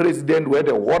new president. We had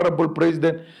a horrible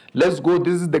president. Let's go.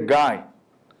 This is the guy.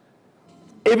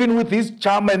 Even with his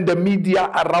charm and the media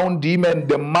around him and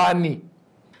the money,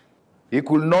 he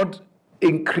could not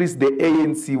increase the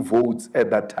ANC votes at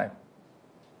that time.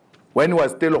 When he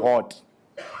was still hot.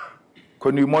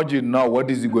 Can you imagine now what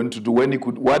is he going to do when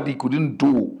what he couldn't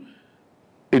do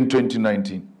in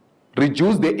 2019?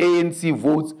 Reduce the ANC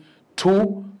votes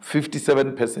to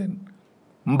 57%.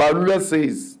 Mbalula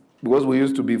says, because we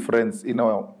used to be friends in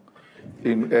our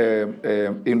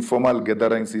informal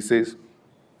gatherings, he says,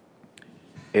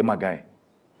 hey, my guy,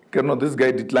 this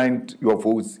guy declined your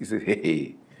votes. He says,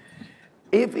 hey,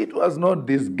 if it was not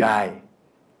this guy,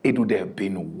 it would have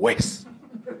been worse.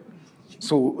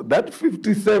 So that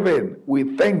 57,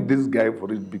 we thank this guy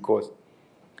for it, because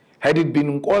had it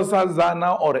been Nkosa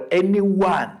Zana or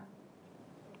anyone,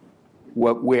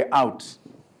 we're out.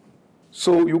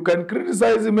 So you can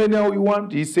criticize him anyhow you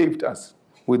want. He saved us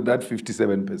with that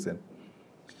 57%.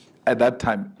 At that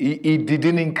time, he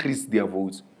didn't increase their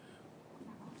votes.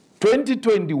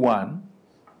 2021,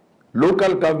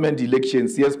 local government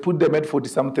elections, he has put them at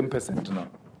 40-something% now.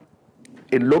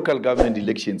 In local government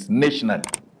elections, nationally,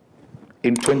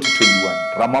 in 2021,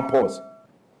 Ramaphosa.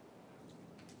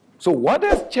 So what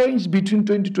has changed between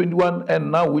 2021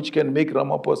 and now which can make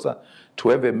Ramaphosa to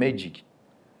have a magic?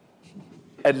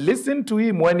 And listen to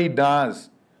him when he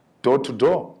does door to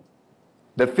door.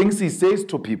 The things he says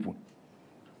to people.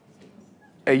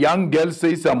 A young girl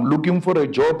says, I'm looking for a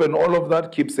job and all of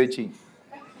that, keep searching.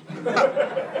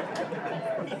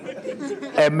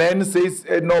 A man says,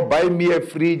 no, buy me a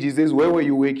fridge. He says, where were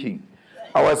you working?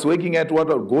 I was working at what?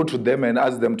 I'll go to them and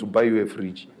ask them to buy you a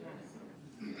fridge.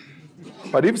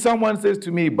 But if someone says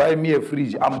to me, buy me a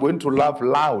fridge, I'm going to laugh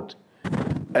loud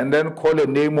and then call a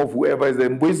name of whoever is there.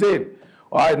 Mbuyiseni,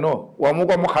 I know.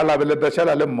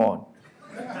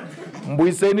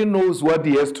 Mbuyiseni knows what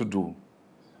he has to do.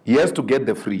 He has to get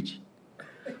the fridge.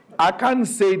 I can't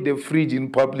say the fridge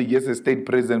in public, yes, a state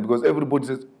president, because everybody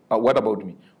says, what about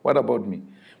me? What about me?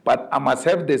 But I must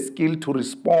have the skill to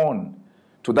respond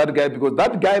to that guy, because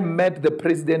that guy met the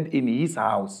president in his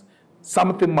house.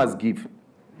 Something must give.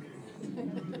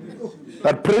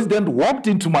 That president walked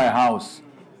into my house.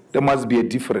 There must be a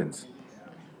difference.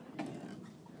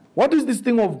 What is this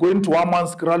thing of going to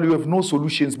Aman's Kral? You have no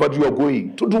solutions, but you are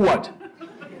going. To do what?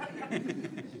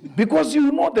 Because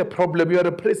you know the problem. You are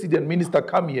a president, minister,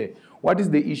 come here. What is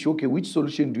the issue? Okay, which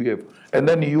solution do you have? And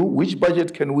then you, which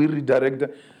budget can we redirect?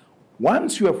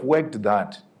 Once you have worked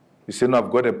that, you say, no, I've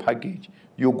got a package.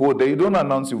 You go there. You don't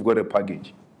announce you've got a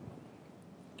package.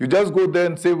 You just go there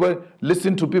and say, well,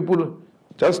 listen to people.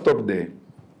 Just stop there.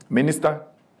 Minister,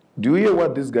 do you hear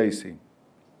what this guy is saying?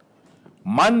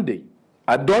 Monday,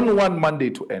 I don't want Monday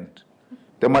to end.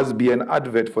 There must be an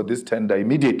advert for this tender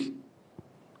immediately.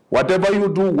 Whatever you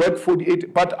do, work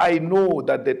 48. But I know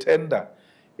that the tender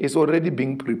is already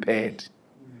being prepared.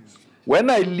 When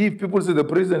I leave, people say the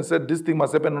president said this thing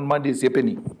must happen on Monday. It's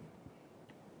happening.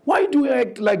 Why do you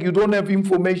act like you don't have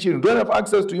information? You don't have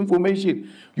access to information.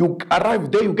 You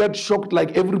arrive there, you get shocked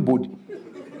like everybody.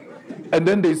 And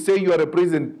then they say you are a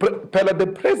president. Pella, the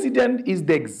president is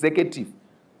the executive.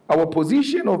 Our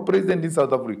position of president in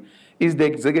South Africa is the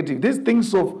executive. These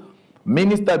things of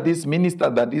minister this, minister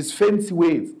that is fancy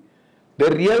ways. The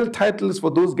real titles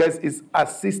for those guys is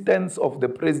assistants of the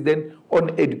president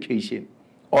on education,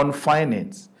 on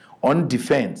finance, on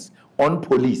defense, on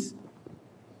police.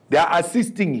 They are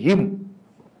assisting him.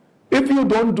 If you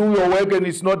don't do your work and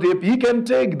it's not happy, he can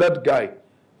take that guy,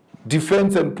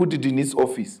 defense, and put it in his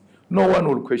office. No one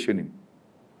will question him.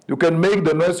 You can make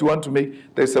the noise you want to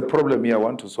make. There's a problem here, I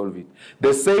want to solve it.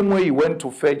 The same way he went to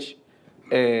fetch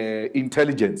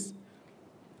intelligence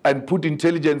and put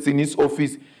intelligence in his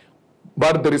office,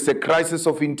 but there is a crisis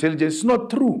of intelligence. It's not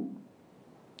true.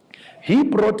 He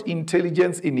brought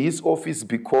intelligence in his office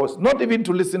because, not even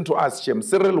to listen to us, Shem.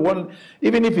 Cyril,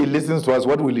 even if he listens to us,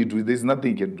 what will he do? There's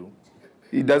nothing he can do.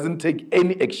 He doesn't take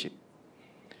any action.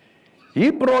 He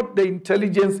brought the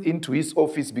intelligence into his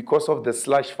office because of the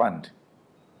slush fund.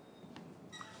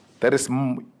 There is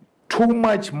too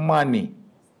much money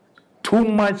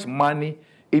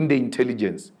in the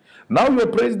intelligence. Now your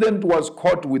president was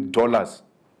caught with dollars.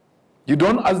 You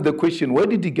don't ask the question, where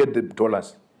did he get the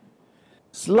dollars?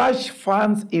 Slush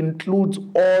funds includes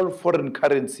all foreign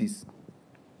currencies.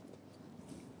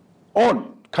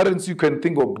 All currency you can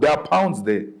think of. There are pounds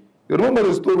there. You remember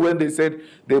the story when they said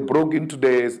they broke into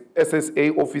the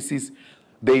SSA offices,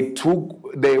 they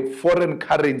took the foreign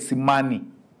currency money.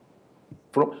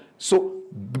 So,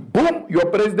 boom, your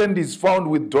president is found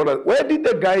with dollars. Where did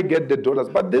the guy get the dollars?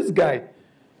 But this guy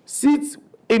sits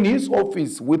in his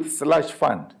office with slush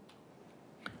fund.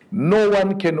 No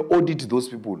one can audit those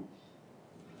people.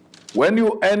 When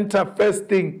you enter, first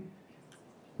thing,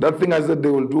 that thing I said they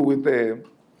will do with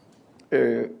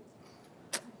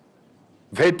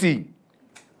vetting.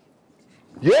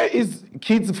 Here is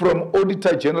kids from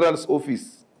Auditor General's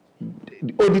office,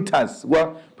 auditors.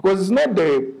 Well, because it's not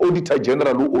the Auditor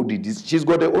General who audits, she's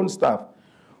got her own staff.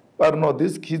 But no,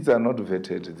 these kids are not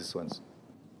vetted, these ones.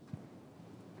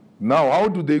 Now, how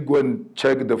do they go and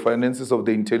check the finances of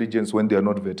the intelligence when they are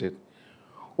not vetted?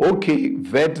 Okay,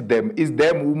 vet them. It's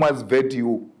them who must vet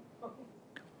you.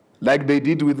 Like they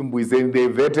did with Mbuyiseni, they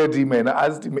vetted him and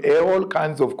asked him all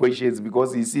kinds of questions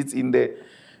because he sits in the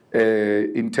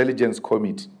intelligence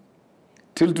committee.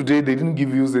 Till today, they didn't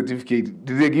give you a certificate.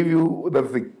 Did they give you the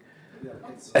thing?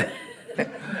 Yeah,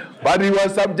 but he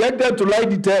was subjected to lie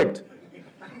detect.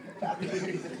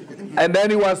 And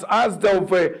then he was asked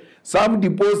of some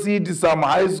deposit, some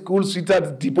high school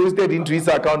sweetheart deposited into his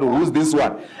account. Who's this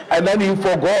one? And then he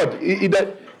forgot. He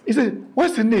said,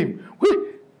 what's the name?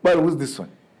 But who's this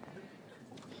one?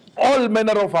 All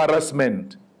manner of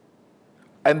harassment.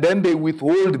 And then they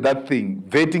withhold that thing,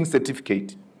 vetting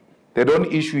certificate. They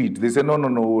don't issue it. They say, no,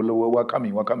 we're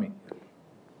coming.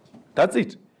 That's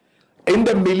it. In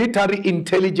the military,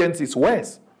 intelligence is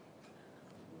worse.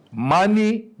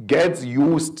 Money gets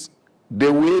used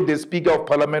the way the Speaker of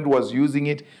Parliament was using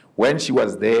it when she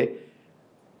was there.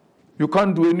 You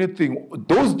can't do anything.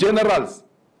 Those generals,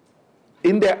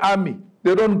 In the army,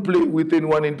 they don't play with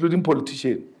anyone, including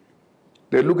politicians.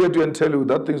 They look at you and tell you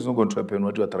that thing is not going to happen,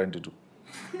 what you are trying to do.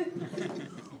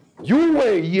 You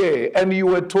were here and you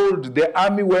were told the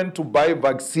army went to buy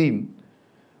vaccine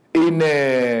in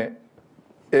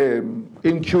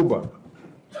Cuba.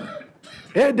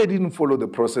 Here they didn't follow the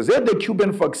process. Here the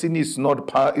Cuban vaccine is not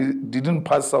didn't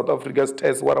pass South Africa's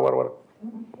test.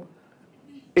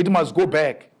 It must go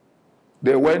back.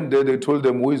 They went there, they told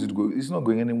them, where is it going? It's not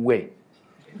going anywhere.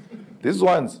 These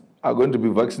ones are going to be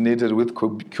vaccinated with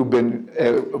Cuban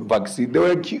vaccine. They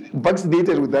were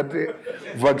vaccinated with that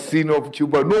vaccine of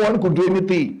Cuba. No one could do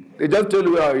anything. They just tell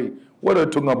you, what are you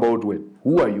talking about?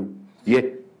 Who are you? Yeah,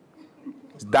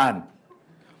 it's done.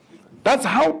 That's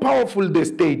how powerful the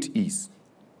state is.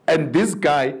 And this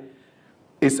guy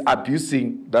is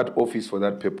abusing that office for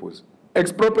that purpose.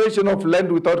 Expropriation of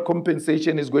land without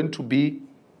compensation is going to be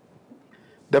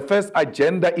the first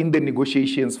agenda in the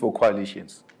negotiations for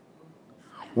coalitions.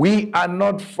 We are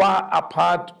not far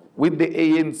apart with the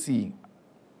ANC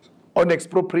on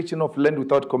expropriation of land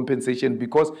without compensation,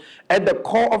 because at the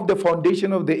core of the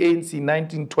foundation of the ANC in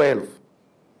 1912,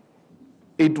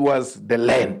 it was the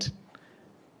land.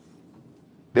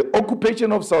 The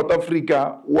occupation of South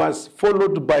Africa was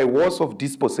followed by wars of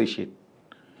dispossession,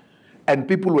 and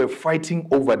people were fighting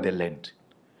over the land.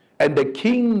 And the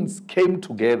kings came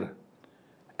together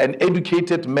and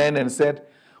educated men and said,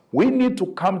 we need to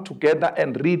come together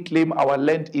and reclaim our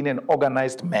land in an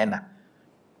organized manner.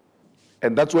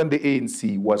 And that's when the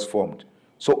ANC was formed.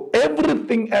 So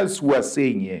everything else we are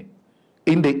saying here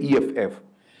in the EFF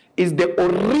is the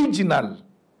original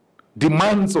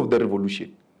demands of the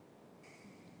revolution.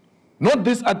 Not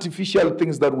these artificial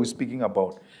things that we're speaking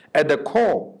about. At the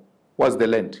core was the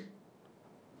land.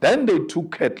 Then they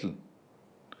took cattle.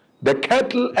 The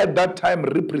cattle at that time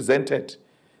represented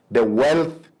the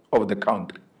wealth of the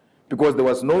country, because there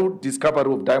was no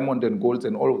discovery of diamond and gold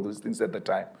and all of those things at the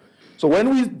time. So when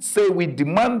we say we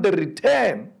demand the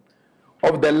return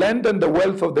of the land and the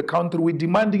wealth of the country, we're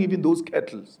demanding even those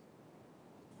cattle.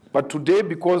 But today,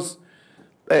 because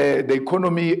the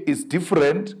economy is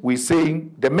different, we're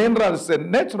saying the minerals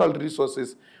and natural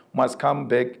resources must come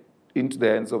back into the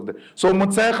hands of the... So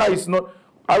Motshekga is not...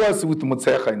 I was with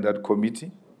Motshekga in that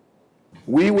committee.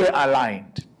 We were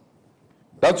aligned.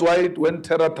 That's why when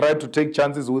Terra tried to take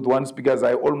chances with one speaker,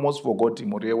 I almost forgot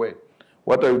him.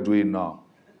 What are you doing now?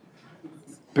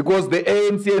 Because the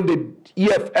ANC and the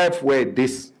EFF were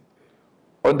this,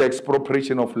 on the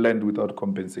expropriation of land without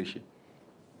compensation.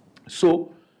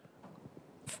 So,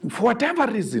 for whatever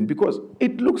reason, because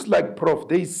it looks like, Prof,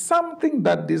 there is something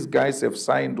that these guys have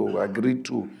signed or agreed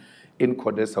to in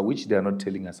CODESA, which they are not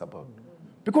telling us about.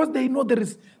 Because they know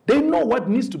they know what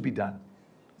needs to be done.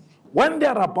 When they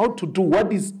are about to do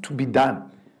what is to be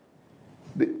done,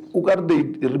 they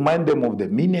remind them of the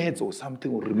minutes or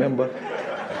something, or remember.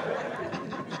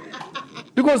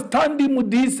 Because Thandi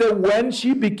Modise, when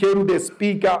she became the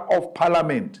Speaker of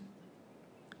Parliament,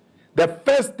 the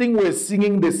first thing we're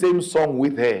singing the same song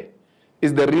with her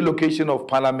is the relocation of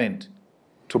Parliament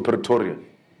to Pretoria.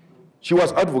 She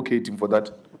was advocating for that.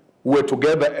 We were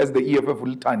together as the EFF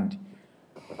with Thandi.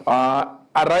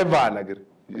 Arrival,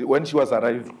 when she was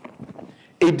arriving.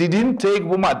 It didn't take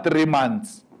 3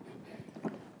 months.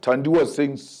 Thandi was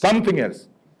saying something else.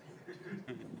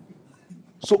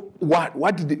 So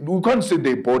what did they, we can't say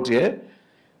they bought here.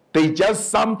 They just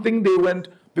something they went,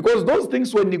 because those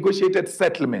things were negotiated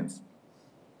settlements.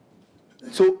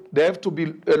 So they have to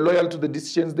be loyal to the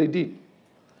decisions they did.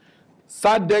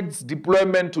 SADC's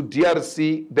deployment to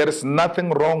DRC, there is nothing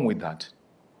wrong with that.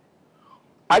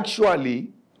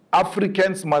 Actually,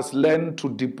 Africans must learn to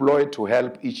deploy to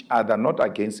help each other, not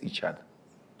against each other.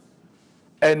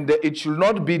 And it should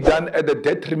not be done at the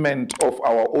detriment of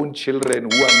our own children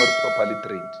who are not properly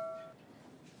trained.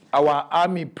 Our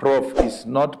army, Prof, is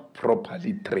not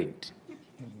properly trained.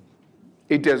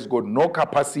 It has got no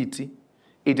capacity.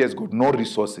 It has got no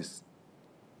resources.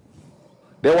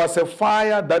 There was a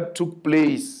fire that took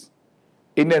place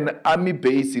in an army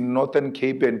base in Northern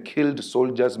Cape and killed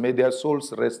soldiers. May their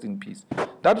souls rest in peace.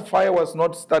 That fire was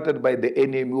not started by the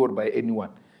enemy or by anyone.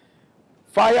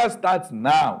 Fire starts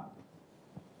now,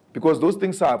 because those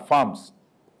things are farms.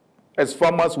 As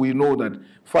farmers, we know that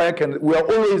fire we are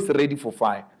always ready for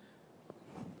fire.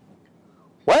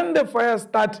 When the fire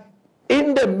starts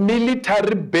in the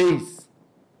military base,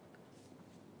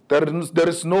 there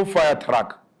is no fire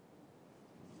truck.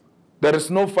 There is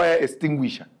no fire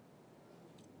extinguisher.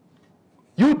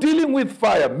 You're dealing with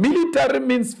fire. Military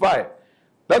means fire.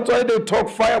 That's why they talk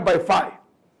fire by fire.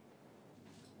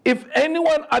 If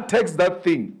anyone attacks that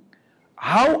thing,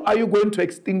 how are you going to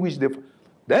extinguish the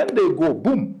Then they go,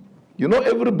 boom. You know,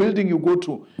 every building you go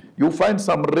to, you find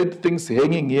some red things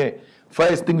hanging here.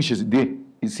 Fire extinguishers there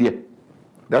is here.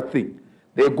 That thing.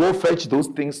 They go fetch those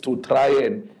things to try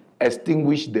and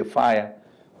extinguish the fire.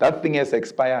 That thing has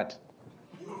expired.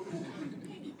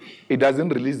 It doesn't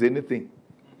release anything.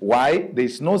 Why?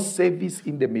 There's no service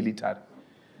in the military.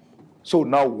 So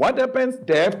now what happens?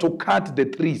 They have to cut the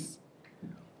trees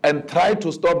and try to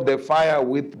stop the fire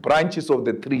with branches of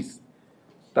the trees.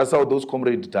 That's how those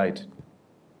comrades died.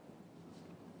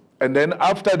 And then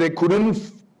after they couldn't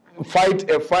fight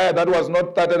a fire that was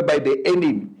not started by the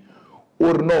enemy,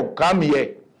 or no, come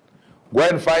here, go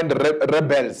and find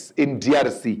rebels in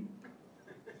DRC.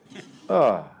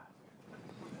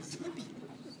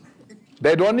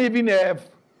 They don't even have,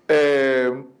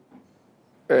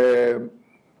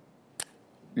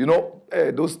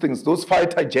 those things, those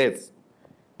fighter jets.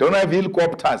 Don't have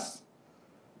helicopters.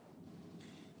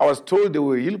 I was told there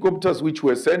were helicopters which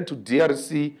were sent to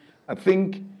DRC. I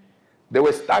think they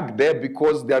were stuck there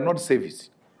because they are not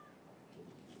service.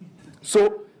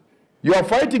 So you are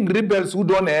fighting rebels who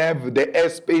don't have the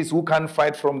airspace, who can't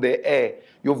fight from the air.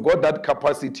 You've got that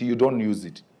capacity, you don't use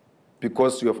it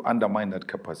because you have undermined that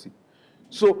capacity.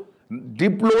 So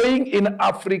deploying in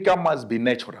Africa must be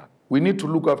natural. We need to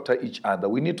look after each other.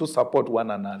 We need to support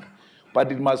one another.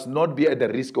 But it must not be at the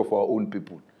risk of our own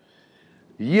people.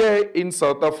 Here in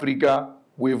South Africa,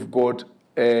 we've got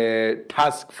a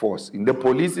task force. In the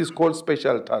police, it's called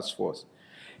Special Task Force.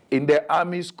 In the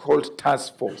army, it's called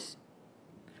Task Force.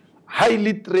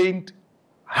 Highly trained,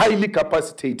 highly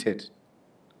capacitated.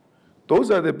 Those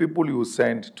are the people you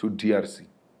send to DRC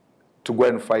to go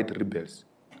and fight rebels.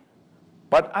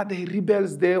 But are they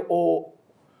rebels there, or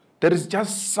there is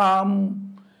just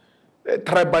some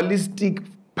tribalistic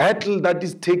battle that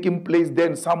is taking place there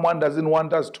and someone doesn't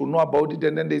want us to know about it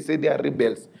and then they say they are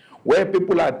rebels, where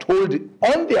people are told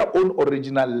on their own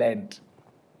original land,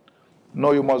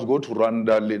 no, you must go to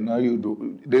Rwanda, no, you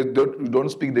don't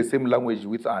speak the same language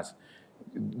with us.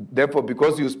 Therefore,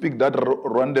 because you speak that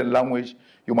Rwandan language,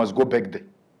 you must go back there.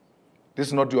 This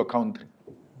is not your country.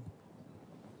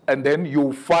 And then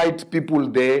you fight people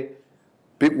there.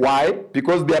 Why?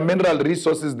 Because their mineral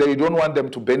resources, they don't want them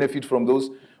to benefit from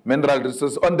those mineral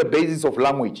resources on the basis of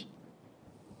language,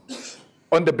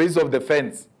 on the basis of the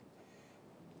fence.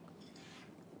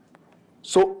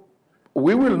 So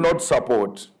we will not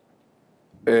support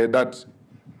that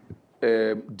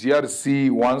DRC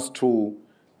wants to,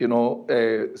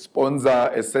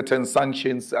 sponsor a certain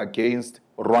sanctions against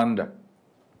Rwanda.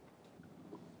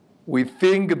 We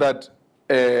think that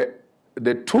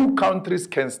the two countries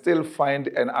can still find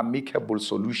an amicable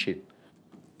solution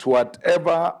to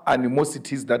whatever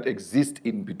animosities that exist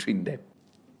in between them.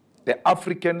 The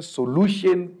African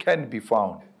solution can be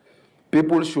found.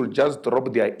 People should just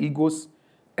drop their egos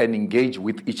and engage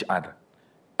with each other.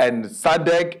 And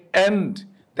SADC and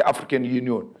the African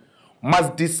Union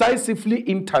must decisively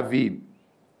intervene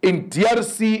in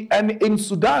DRC and in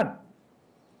Sudan.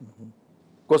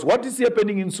 Because what is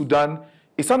happening in Sudan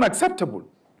is unacceptable.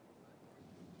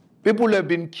 People have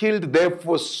been killed there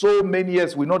for so many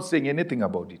years. We're not saying anything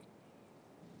about it.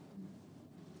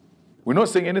 We're not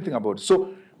saying anything about it.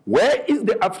 So where is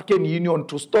the African Union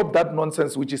to stop that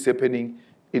nonsense which is happening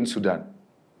in Sudan?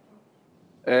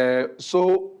 I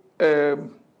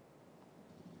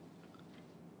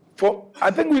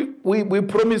think we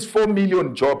promised 4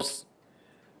 million jobs,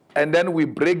 and then we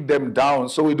break them down.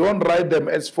 So we don't write them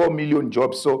as 4 million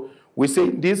jobs. So we say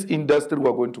in this industry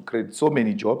we're going to create so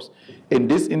many jobs. In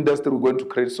this industry we're going to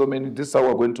create so many. This is how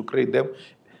we're going to create them.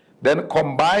 Then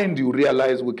combined, you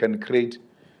realize we can create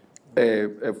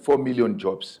 4 million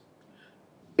jobs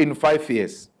in 5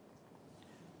 years.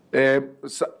 In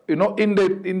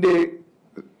the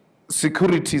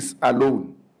securities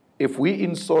alone, if we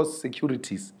insource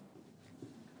securities,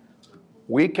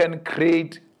 we can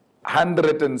create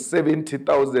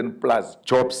 170,000 plus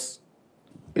jobs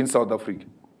in South Africa.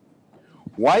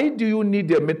 Why do you need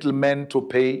a middleman to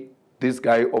pay this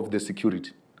guy of the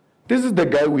security? This is the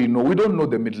guy we know. We don't know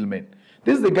the middleman.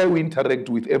 This is the guy we interact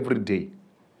with every day.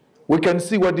 We can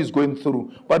see what he's going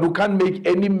through, but we can't make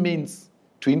any means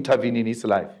to intervene in his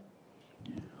life.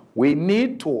 We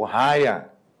need to hire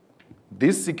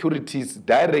these securities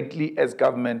directly as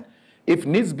government. If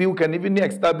needs be, we can even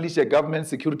establish a government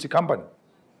security company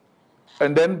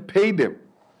and then pay them.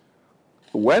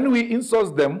 When we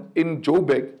insourced them in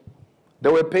Joburg, they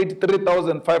were paid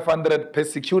 3,500 per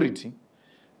security,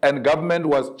 and government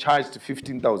was charged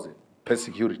 15,000 per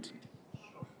security.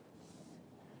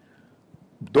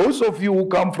 Those of you who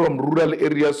come from rural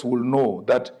areas will know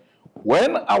that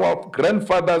when our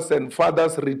grandfathers and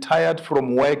fathers retired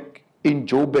from work in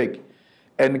Joburg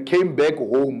and came back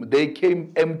home, they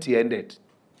came empty-handed.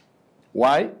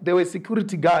 Why? They were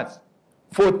security guards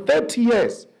for 30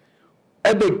 years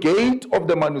at the gate of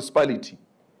the municipality.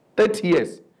 30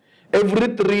 years.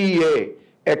 Every 3 years,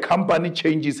 a company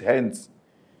changes hands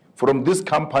from this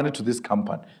company to this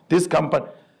company. This company,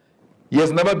 he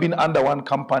has never been under one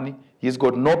company. He's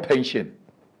got no pension.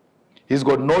 He's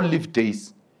got no leave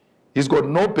days. He's got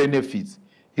no benefits.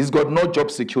 He's got no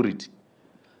job security.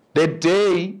 The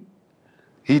day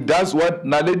he does what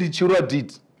Naledi Chura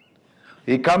did,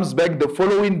 he comes back the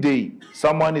following day,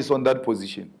 someone is on that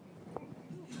position.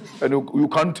 And you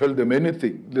can't tell them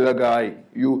anything. The guy,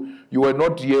 you were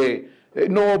not here.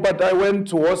 No, but I went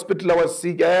to hospital, I was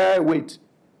sick. Wait.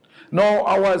 No,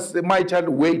 my child,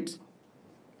 wait.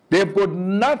 They've got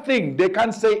nothing. They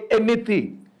can't say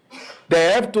anything.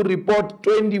 They have to report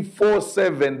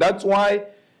 24/7. That's why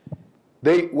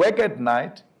they work at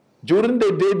night. During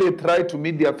the day, they try to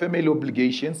meet their family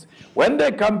obligations. When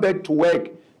they come back to work,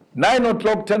 9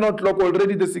 o'clock, 10 o'clock,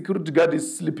 already the security guard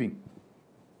is sleeping.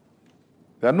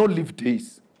 There are no leave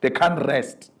days. They can't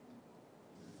rest.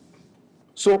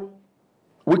 So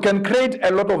we can create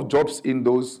a lot of jobs in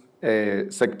those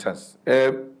sectors.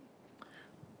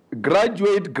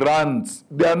 Graduate grants,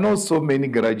 there are not so many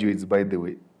graduates, by the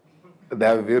way.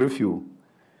 There are very few.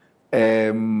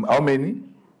 How many?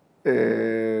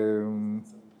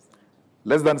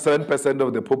 Less than 7%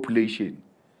 of the population.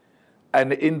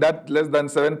 And in that less than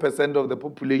 7% of the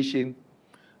population,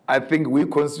 I think we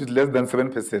constitute less than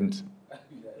 7%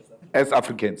 as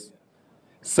Africans.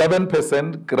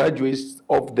 7% graduates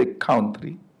of the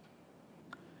country.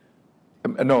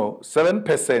 No,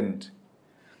 7%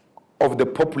 of the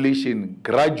population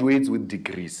graduates with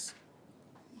degrees.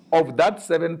 Of that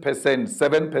 7%,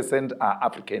 7% are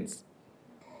Africans.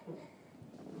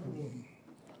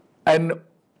 And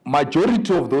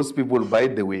majority of those people, by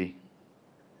the way,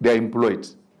 they are employed.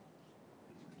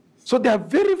 So there are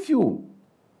very few.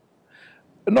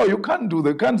 No, you can't do that.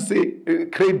 You can't say,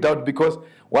 create doubt, because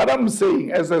what I'm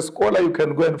saying, as a scholar, you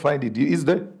can go and find it. Is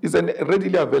an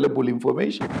readily available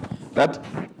information that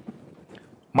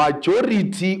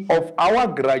majority of our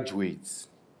graduates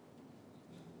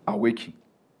are working.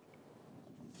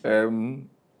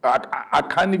 I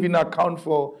can't even account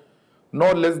for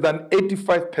no less than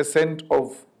 85%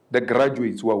 of the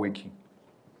graduates who are working.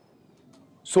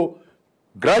 So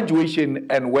graduation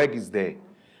and work is there.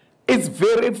 It's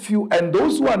very few, and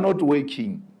those who are not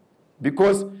working,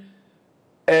 because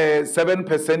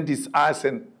 7% is us,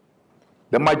 and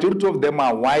the majority of them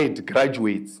are white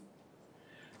graduates.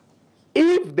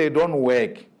 If they don't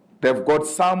work, they've got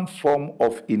some form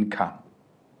of income.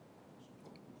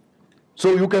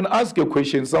 So you can ask a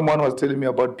question. Someone was telling me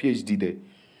about PhD there.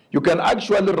 You can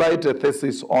actually write a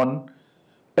thesis on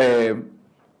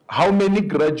how many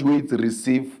graduates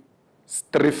receive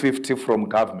 350 from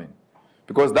government.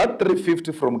 Because that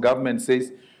 350 from government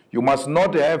says you must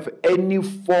not have any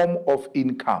form of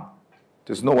income.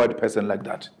 There's no white person like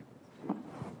that.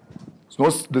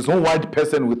 There's no white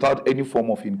person without any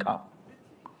form of income.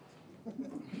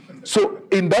 So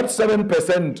in that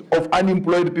 7% of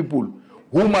unemployed people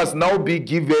who must now be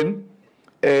given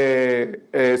a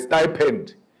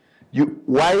stipend,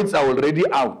 whites are already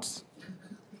out.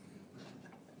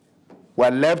 We're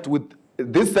left with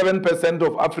this 7%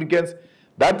 of Africans.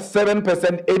 That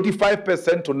 7%,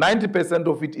 85% to 90%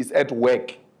 of it is at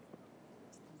work.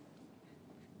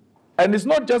 And it's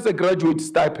not just a graduate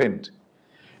stipend.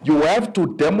 You have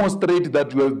to demonstrate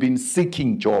that you have been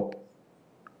seeking job.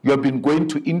 You have been going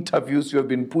to interviews, you have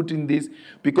been putting this,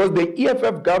 because the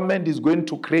EFF government is going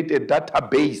to create a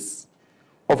database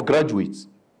of graduates.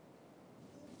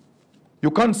 You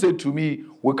can't say to me,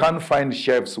 we can't find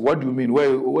chefs. What do you mean? Where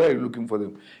are you looking for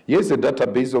them? Here's a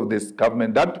database of this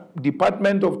government. That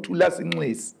Department of Tulas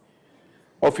English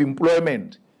of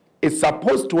Employment is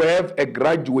supposed to have a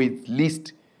graduate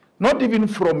list, not even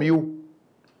from you.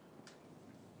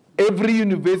 Every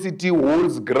university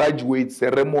holds graduate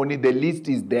ceremony. The list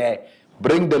is there.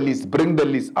 Bring the list,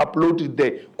 upload it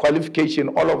there, qualification,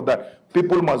 all of that.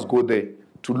 People must go there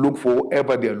to look for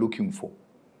whatever they are looking for.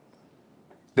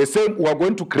 The same, we are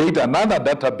going to create another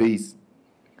database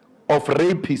of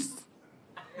rapists.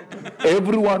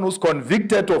 Everyone who's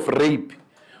convicted of rape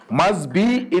must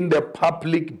be in the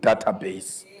public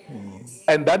database.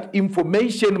 And that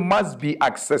information must be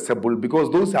accessible,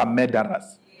 because those are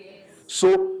murderers.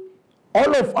 So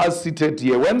all of us seated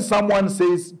here, when someone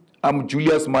says, I'm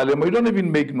Julius Malema, you don't even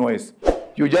make noise.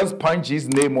 You just punch his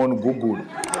name on Google.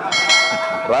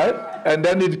 Right? And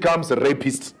then it comes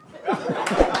rapist.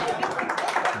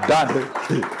 Done.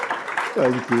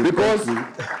 Thank you. Because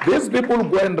thank you. these people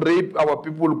go and rape our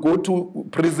people, go to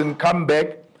prison, come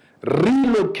back,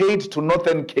 relocate to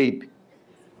Northern Cape,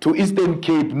 to Eastern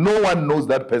Cape. No one knows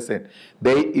that person.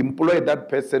 They employ that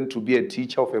person to be a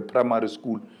teacher of a primary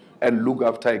school and look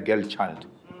after a girl child.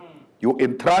 You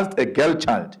entrust a girl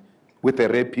child with a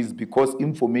rapist because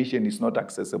information is not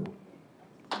accessible.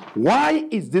 Why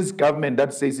is this government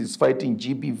that says it's fighting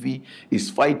GBV, is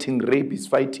fighting rape, is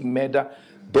fighting murder,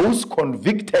 those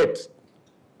convicted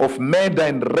of murder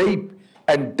and rape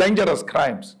and dangerous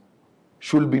crimes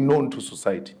should be known to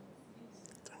society?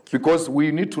 Because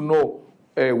we need to know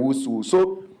who's who.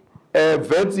 So,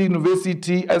 Vets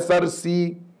University,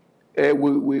 SRC,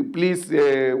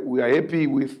 we are happy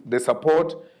with the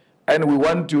support, and we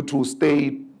want you to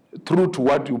stay true to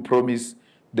what you promise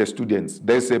the students.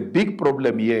 There's a big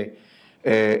problem here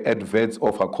at Vets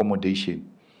of accommodation,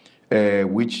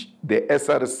 which the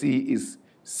SRC is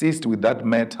seized with that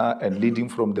matter and leading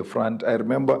from the front. I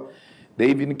remember they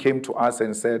even came to us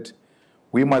and said,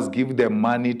 we must give them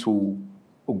money to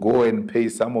go and pay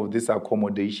some of this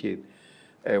accommodation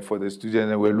for the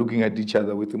students. And we're looking at each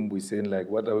other with them, we're saying, like,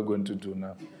 what are we going to do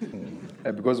now?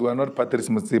 Because we're not Patrice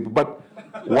Motsepe. But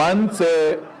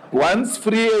once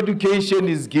free education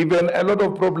is given, a lot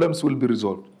of problems will be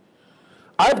resolved.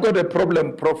 I've got a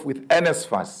problem, Prof, with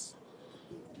NSFAS.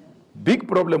 Big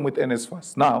problem with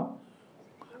NSFAS. Now,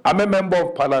 I'm a member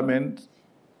of parliament,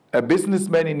 a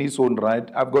businessman in his own right.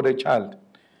 I've got a child.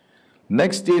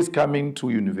 Next year is coming to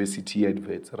university at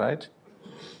Vets, right?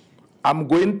 I'm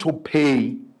going to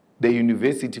pay the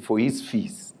university for his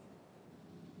fees.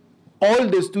 All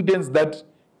the students that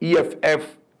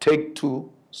EFF take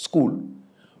to school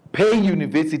pay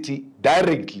university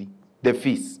directly the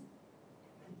fees.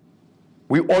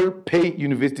 We all pay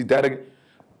university directly.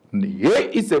 Here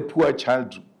is a poor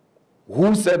child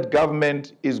who said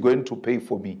government is going to pay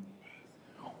for me.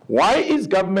 Why is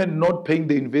government not paying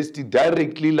the university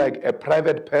directly like a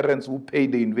private parents who pay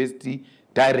the university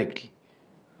directly?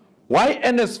 Why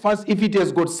NSFAS, if it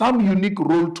has got some unique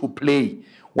role to play,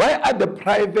 why are the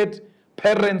private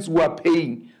parents who are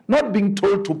paying not being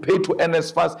told to pay to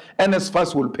NSFAS?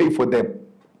 NSFAS will pay for them.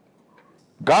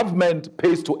 Government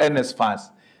pays to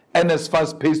NSFAS.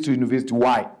 NSFAS pays to university.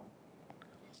 Why?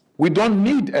 We don't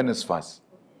need NSFAS.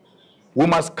 We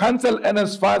must cancel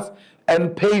NSFAS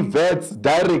and pay Vets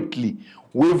directly.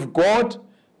 We've got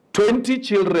 20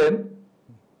 children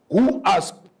who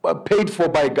are paid for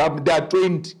by government. There are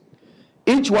 20.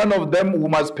 Each one of them, we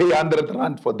must pay 100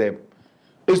 rand for them.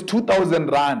 It's 2,000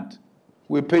 rand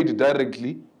we paid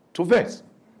directly to Vets.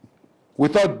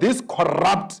 Without this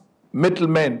corrupt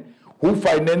middleman who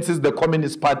finances the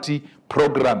Communist Party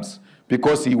programs,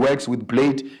 because he works with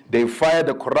Blade, they fire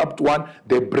the corrupt one,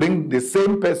 they bring the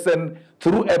same person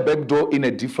through a back door in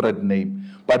a different name.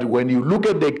 But when you look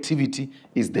at the activity,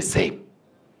 it's the same.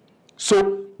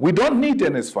 So we don't need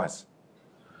NSFAS.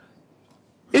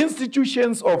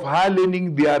 Institutions of higher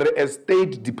learning, they are a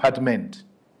state department.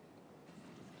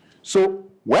 So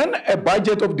when a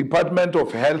budget of Department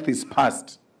of Health is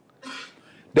passed,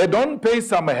 they don't pay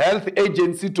some health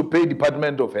agency to pay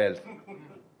Department of Health.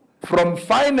 From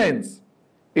finance,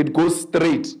 it goes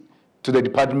straight to the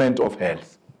Department of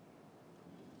Health.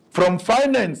 From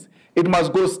finance, it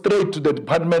must go straight to the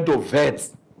Department of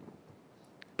Vets.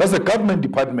 That's a government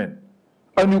department.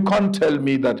 And you can't tell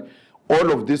me that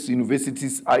all of these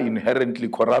universities are inherently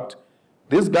corrupt.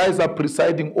 These guys are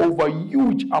presiding over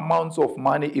huge amounts of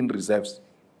money in reserves.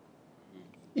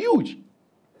 Huge.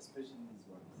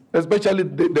 Especially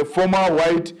the former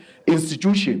white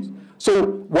institutions. So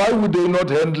why would they not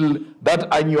handle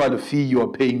that annual fee you are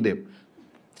paying them?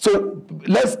 So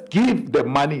let's give the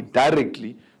money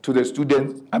directly to the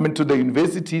students, to the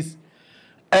universities,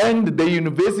 and the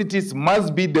universities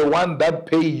must be the one that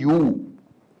pay you.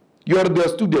 You are their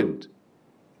student.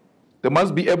 They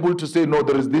must be able to say, no,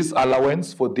 there is this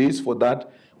allowance for this, for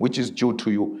that, which is due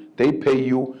to you. They pay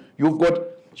you.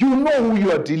 You know who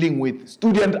you are dealing with.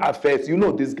 Student affairs, you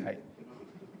know this guy.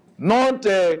 Not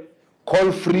a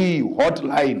call-free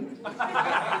hotline.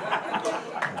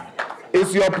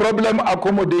 Is your problem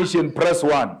accommodation? Press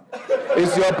 1.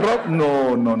 Is your problem?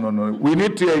 No. We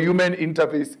need to a human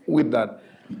interface with that.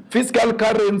 Fiscal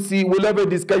currency, we'll have a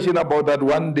discussion about that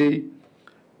one day.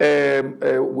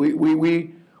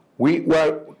 We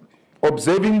were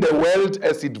observing the world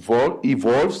as it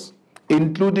evolves,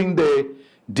 including the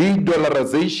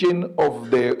de-dollarization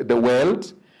of the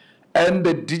world and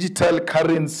the digital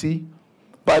currency.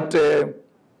 But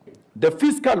the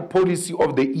fiscal policy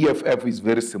of the EFF is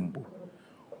very simple.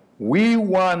 We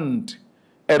want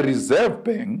a reserve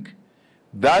bank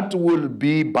that will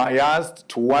be biased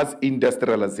towards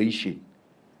industrialization,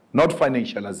 not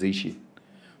financialization.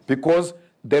 Because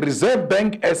the Reserve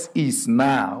Bank as is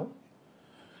now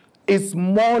is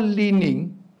more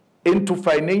leaning into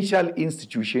financial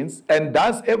institutions and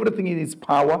does everything in its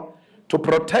power to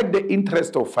protect the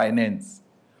interest of finance.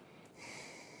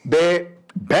 The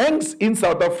banks in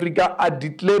South Africa are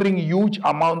declaring huge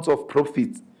amounts of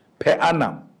profits per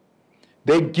annum.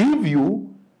 They give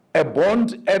you a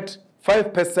bond at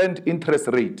 5% interest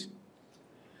rate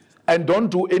and don't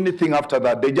do anything after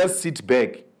that. They just sit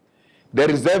back. The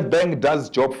Reserve Bank does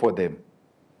job for them.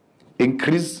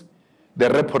 Increase the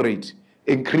repo rate.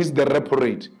 Increase the repo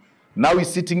rate. Now it's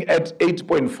sitting at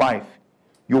 8.5.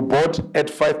 You bought at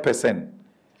 5%.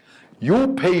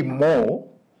 You pay more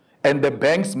and the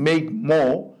banks make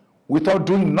more without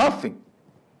doing nothing.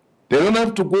 They don't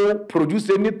have to go produce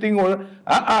anything or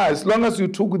as long as you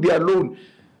took their loan,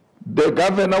 the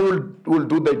governor will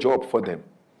do the job for them.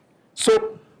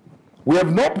 So we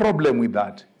have no problem with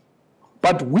that.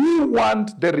 But we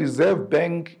want the Reserve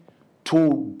Bank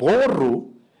to borrow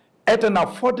at an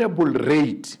affordable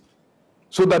rate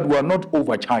so that we are not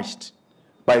overcharged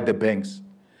by the banks.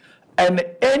 And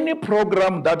any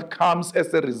program that comes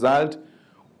as a result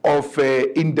of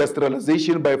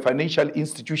industrialization by financial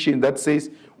institutions that says,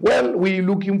 well, we're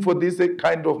looking for this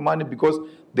kind of money because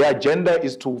the agenda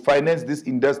is to finance this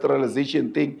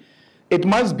industrialization thing, it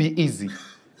must be easy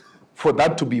for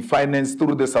that to be financed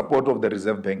through the support of the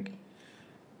Reserve Bank.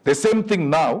 The same thing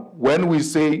now, when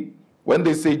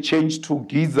they say change to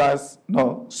geysers,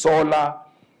 no, solar,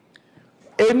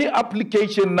 any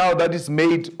application now that is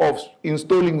made of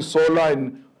installing solar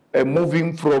and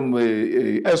moving from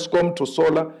ESCOM to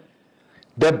solar,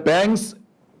 the banks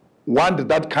want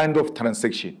that kind of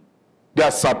transaction. They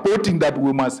are supporting that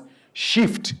we must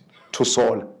shift to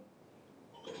solar.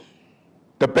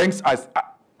 The banks,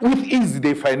 with ease,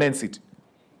 they finance it.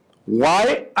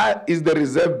 Why is the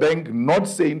Reserve Bank not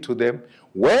saying to them,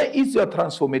 where is your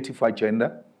transformative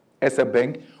agenda as a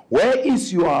bank? Where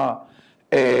is your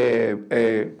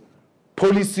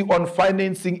policy on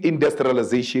financing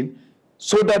industrialization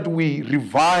so that we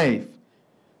revive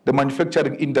the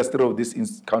manufacturing industry of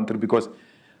this country? Because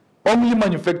only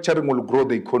manufacturing will grow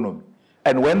the economy.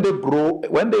 And when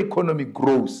the economy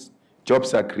grows,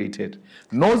 jobs are created.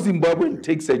 No Zimbabwean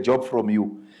takes a job from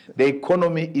you. The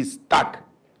economy is stuck.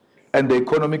 And the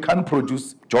economy can't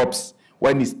produce jobs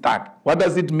when it's stuck. What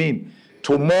does it mean?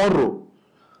 Tomorrow,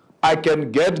 I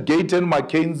can get Gayton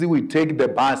Mackenzie, we take the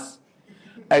bus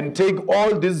and take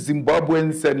all these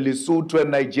Zimbabweans and Lesotho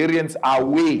and Nigerians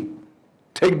away,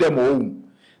 take them home.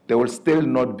 There will still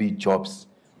not be jobs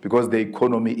because the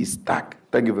economy is stuck.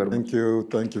 Thank you very much.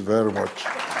 Thank you very much.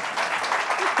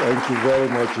 Thank you very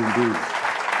much indeed.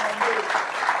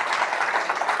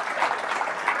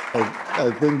 I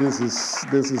think this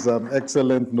is an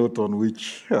excellent note on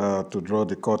which to draw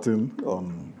the curtain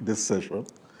on this session.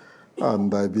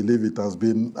 And I believe it has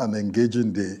been an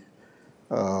engaging day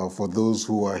for those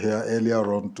who are here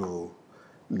earlier on to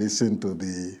listen to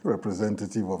the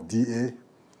representative of DA,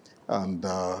 and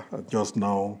just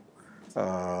now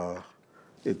a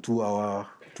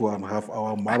 2.5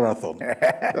 hour marathon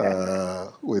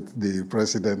with the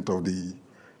president of the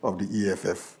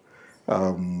EFF.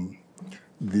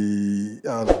 The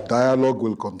dialogue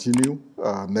will continue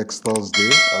next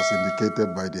Thursday, as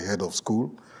indicated by the head of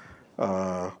school.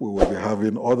 We will be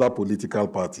having other political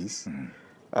parties.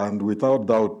 And without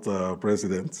doubt,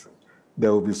 President,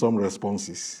 there will be some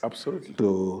responses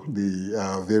to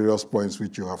the various points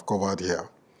which you have covered here.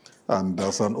 And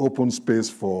there's an open space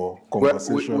for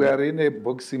conversation. We are in a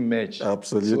boxing match.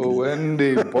 Absolutely. So when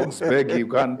they box back, you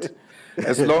can't.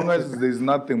 As long as there's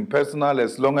nothing personal,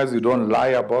 as long as you don't lie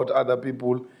about other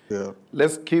people,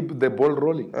 let's keep the ball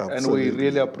rolling. Absolutely. And we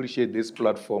really appreciate this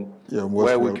platform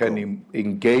where we can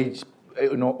engage,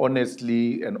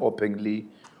 honestly and openly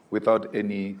without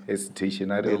any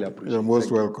hesitation. I really appreciate it. You're most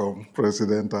welcome,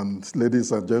 President. And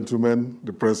ladies and gentlemen,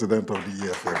 the President of the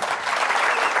EFF.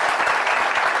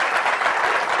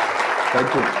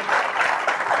 Thank you.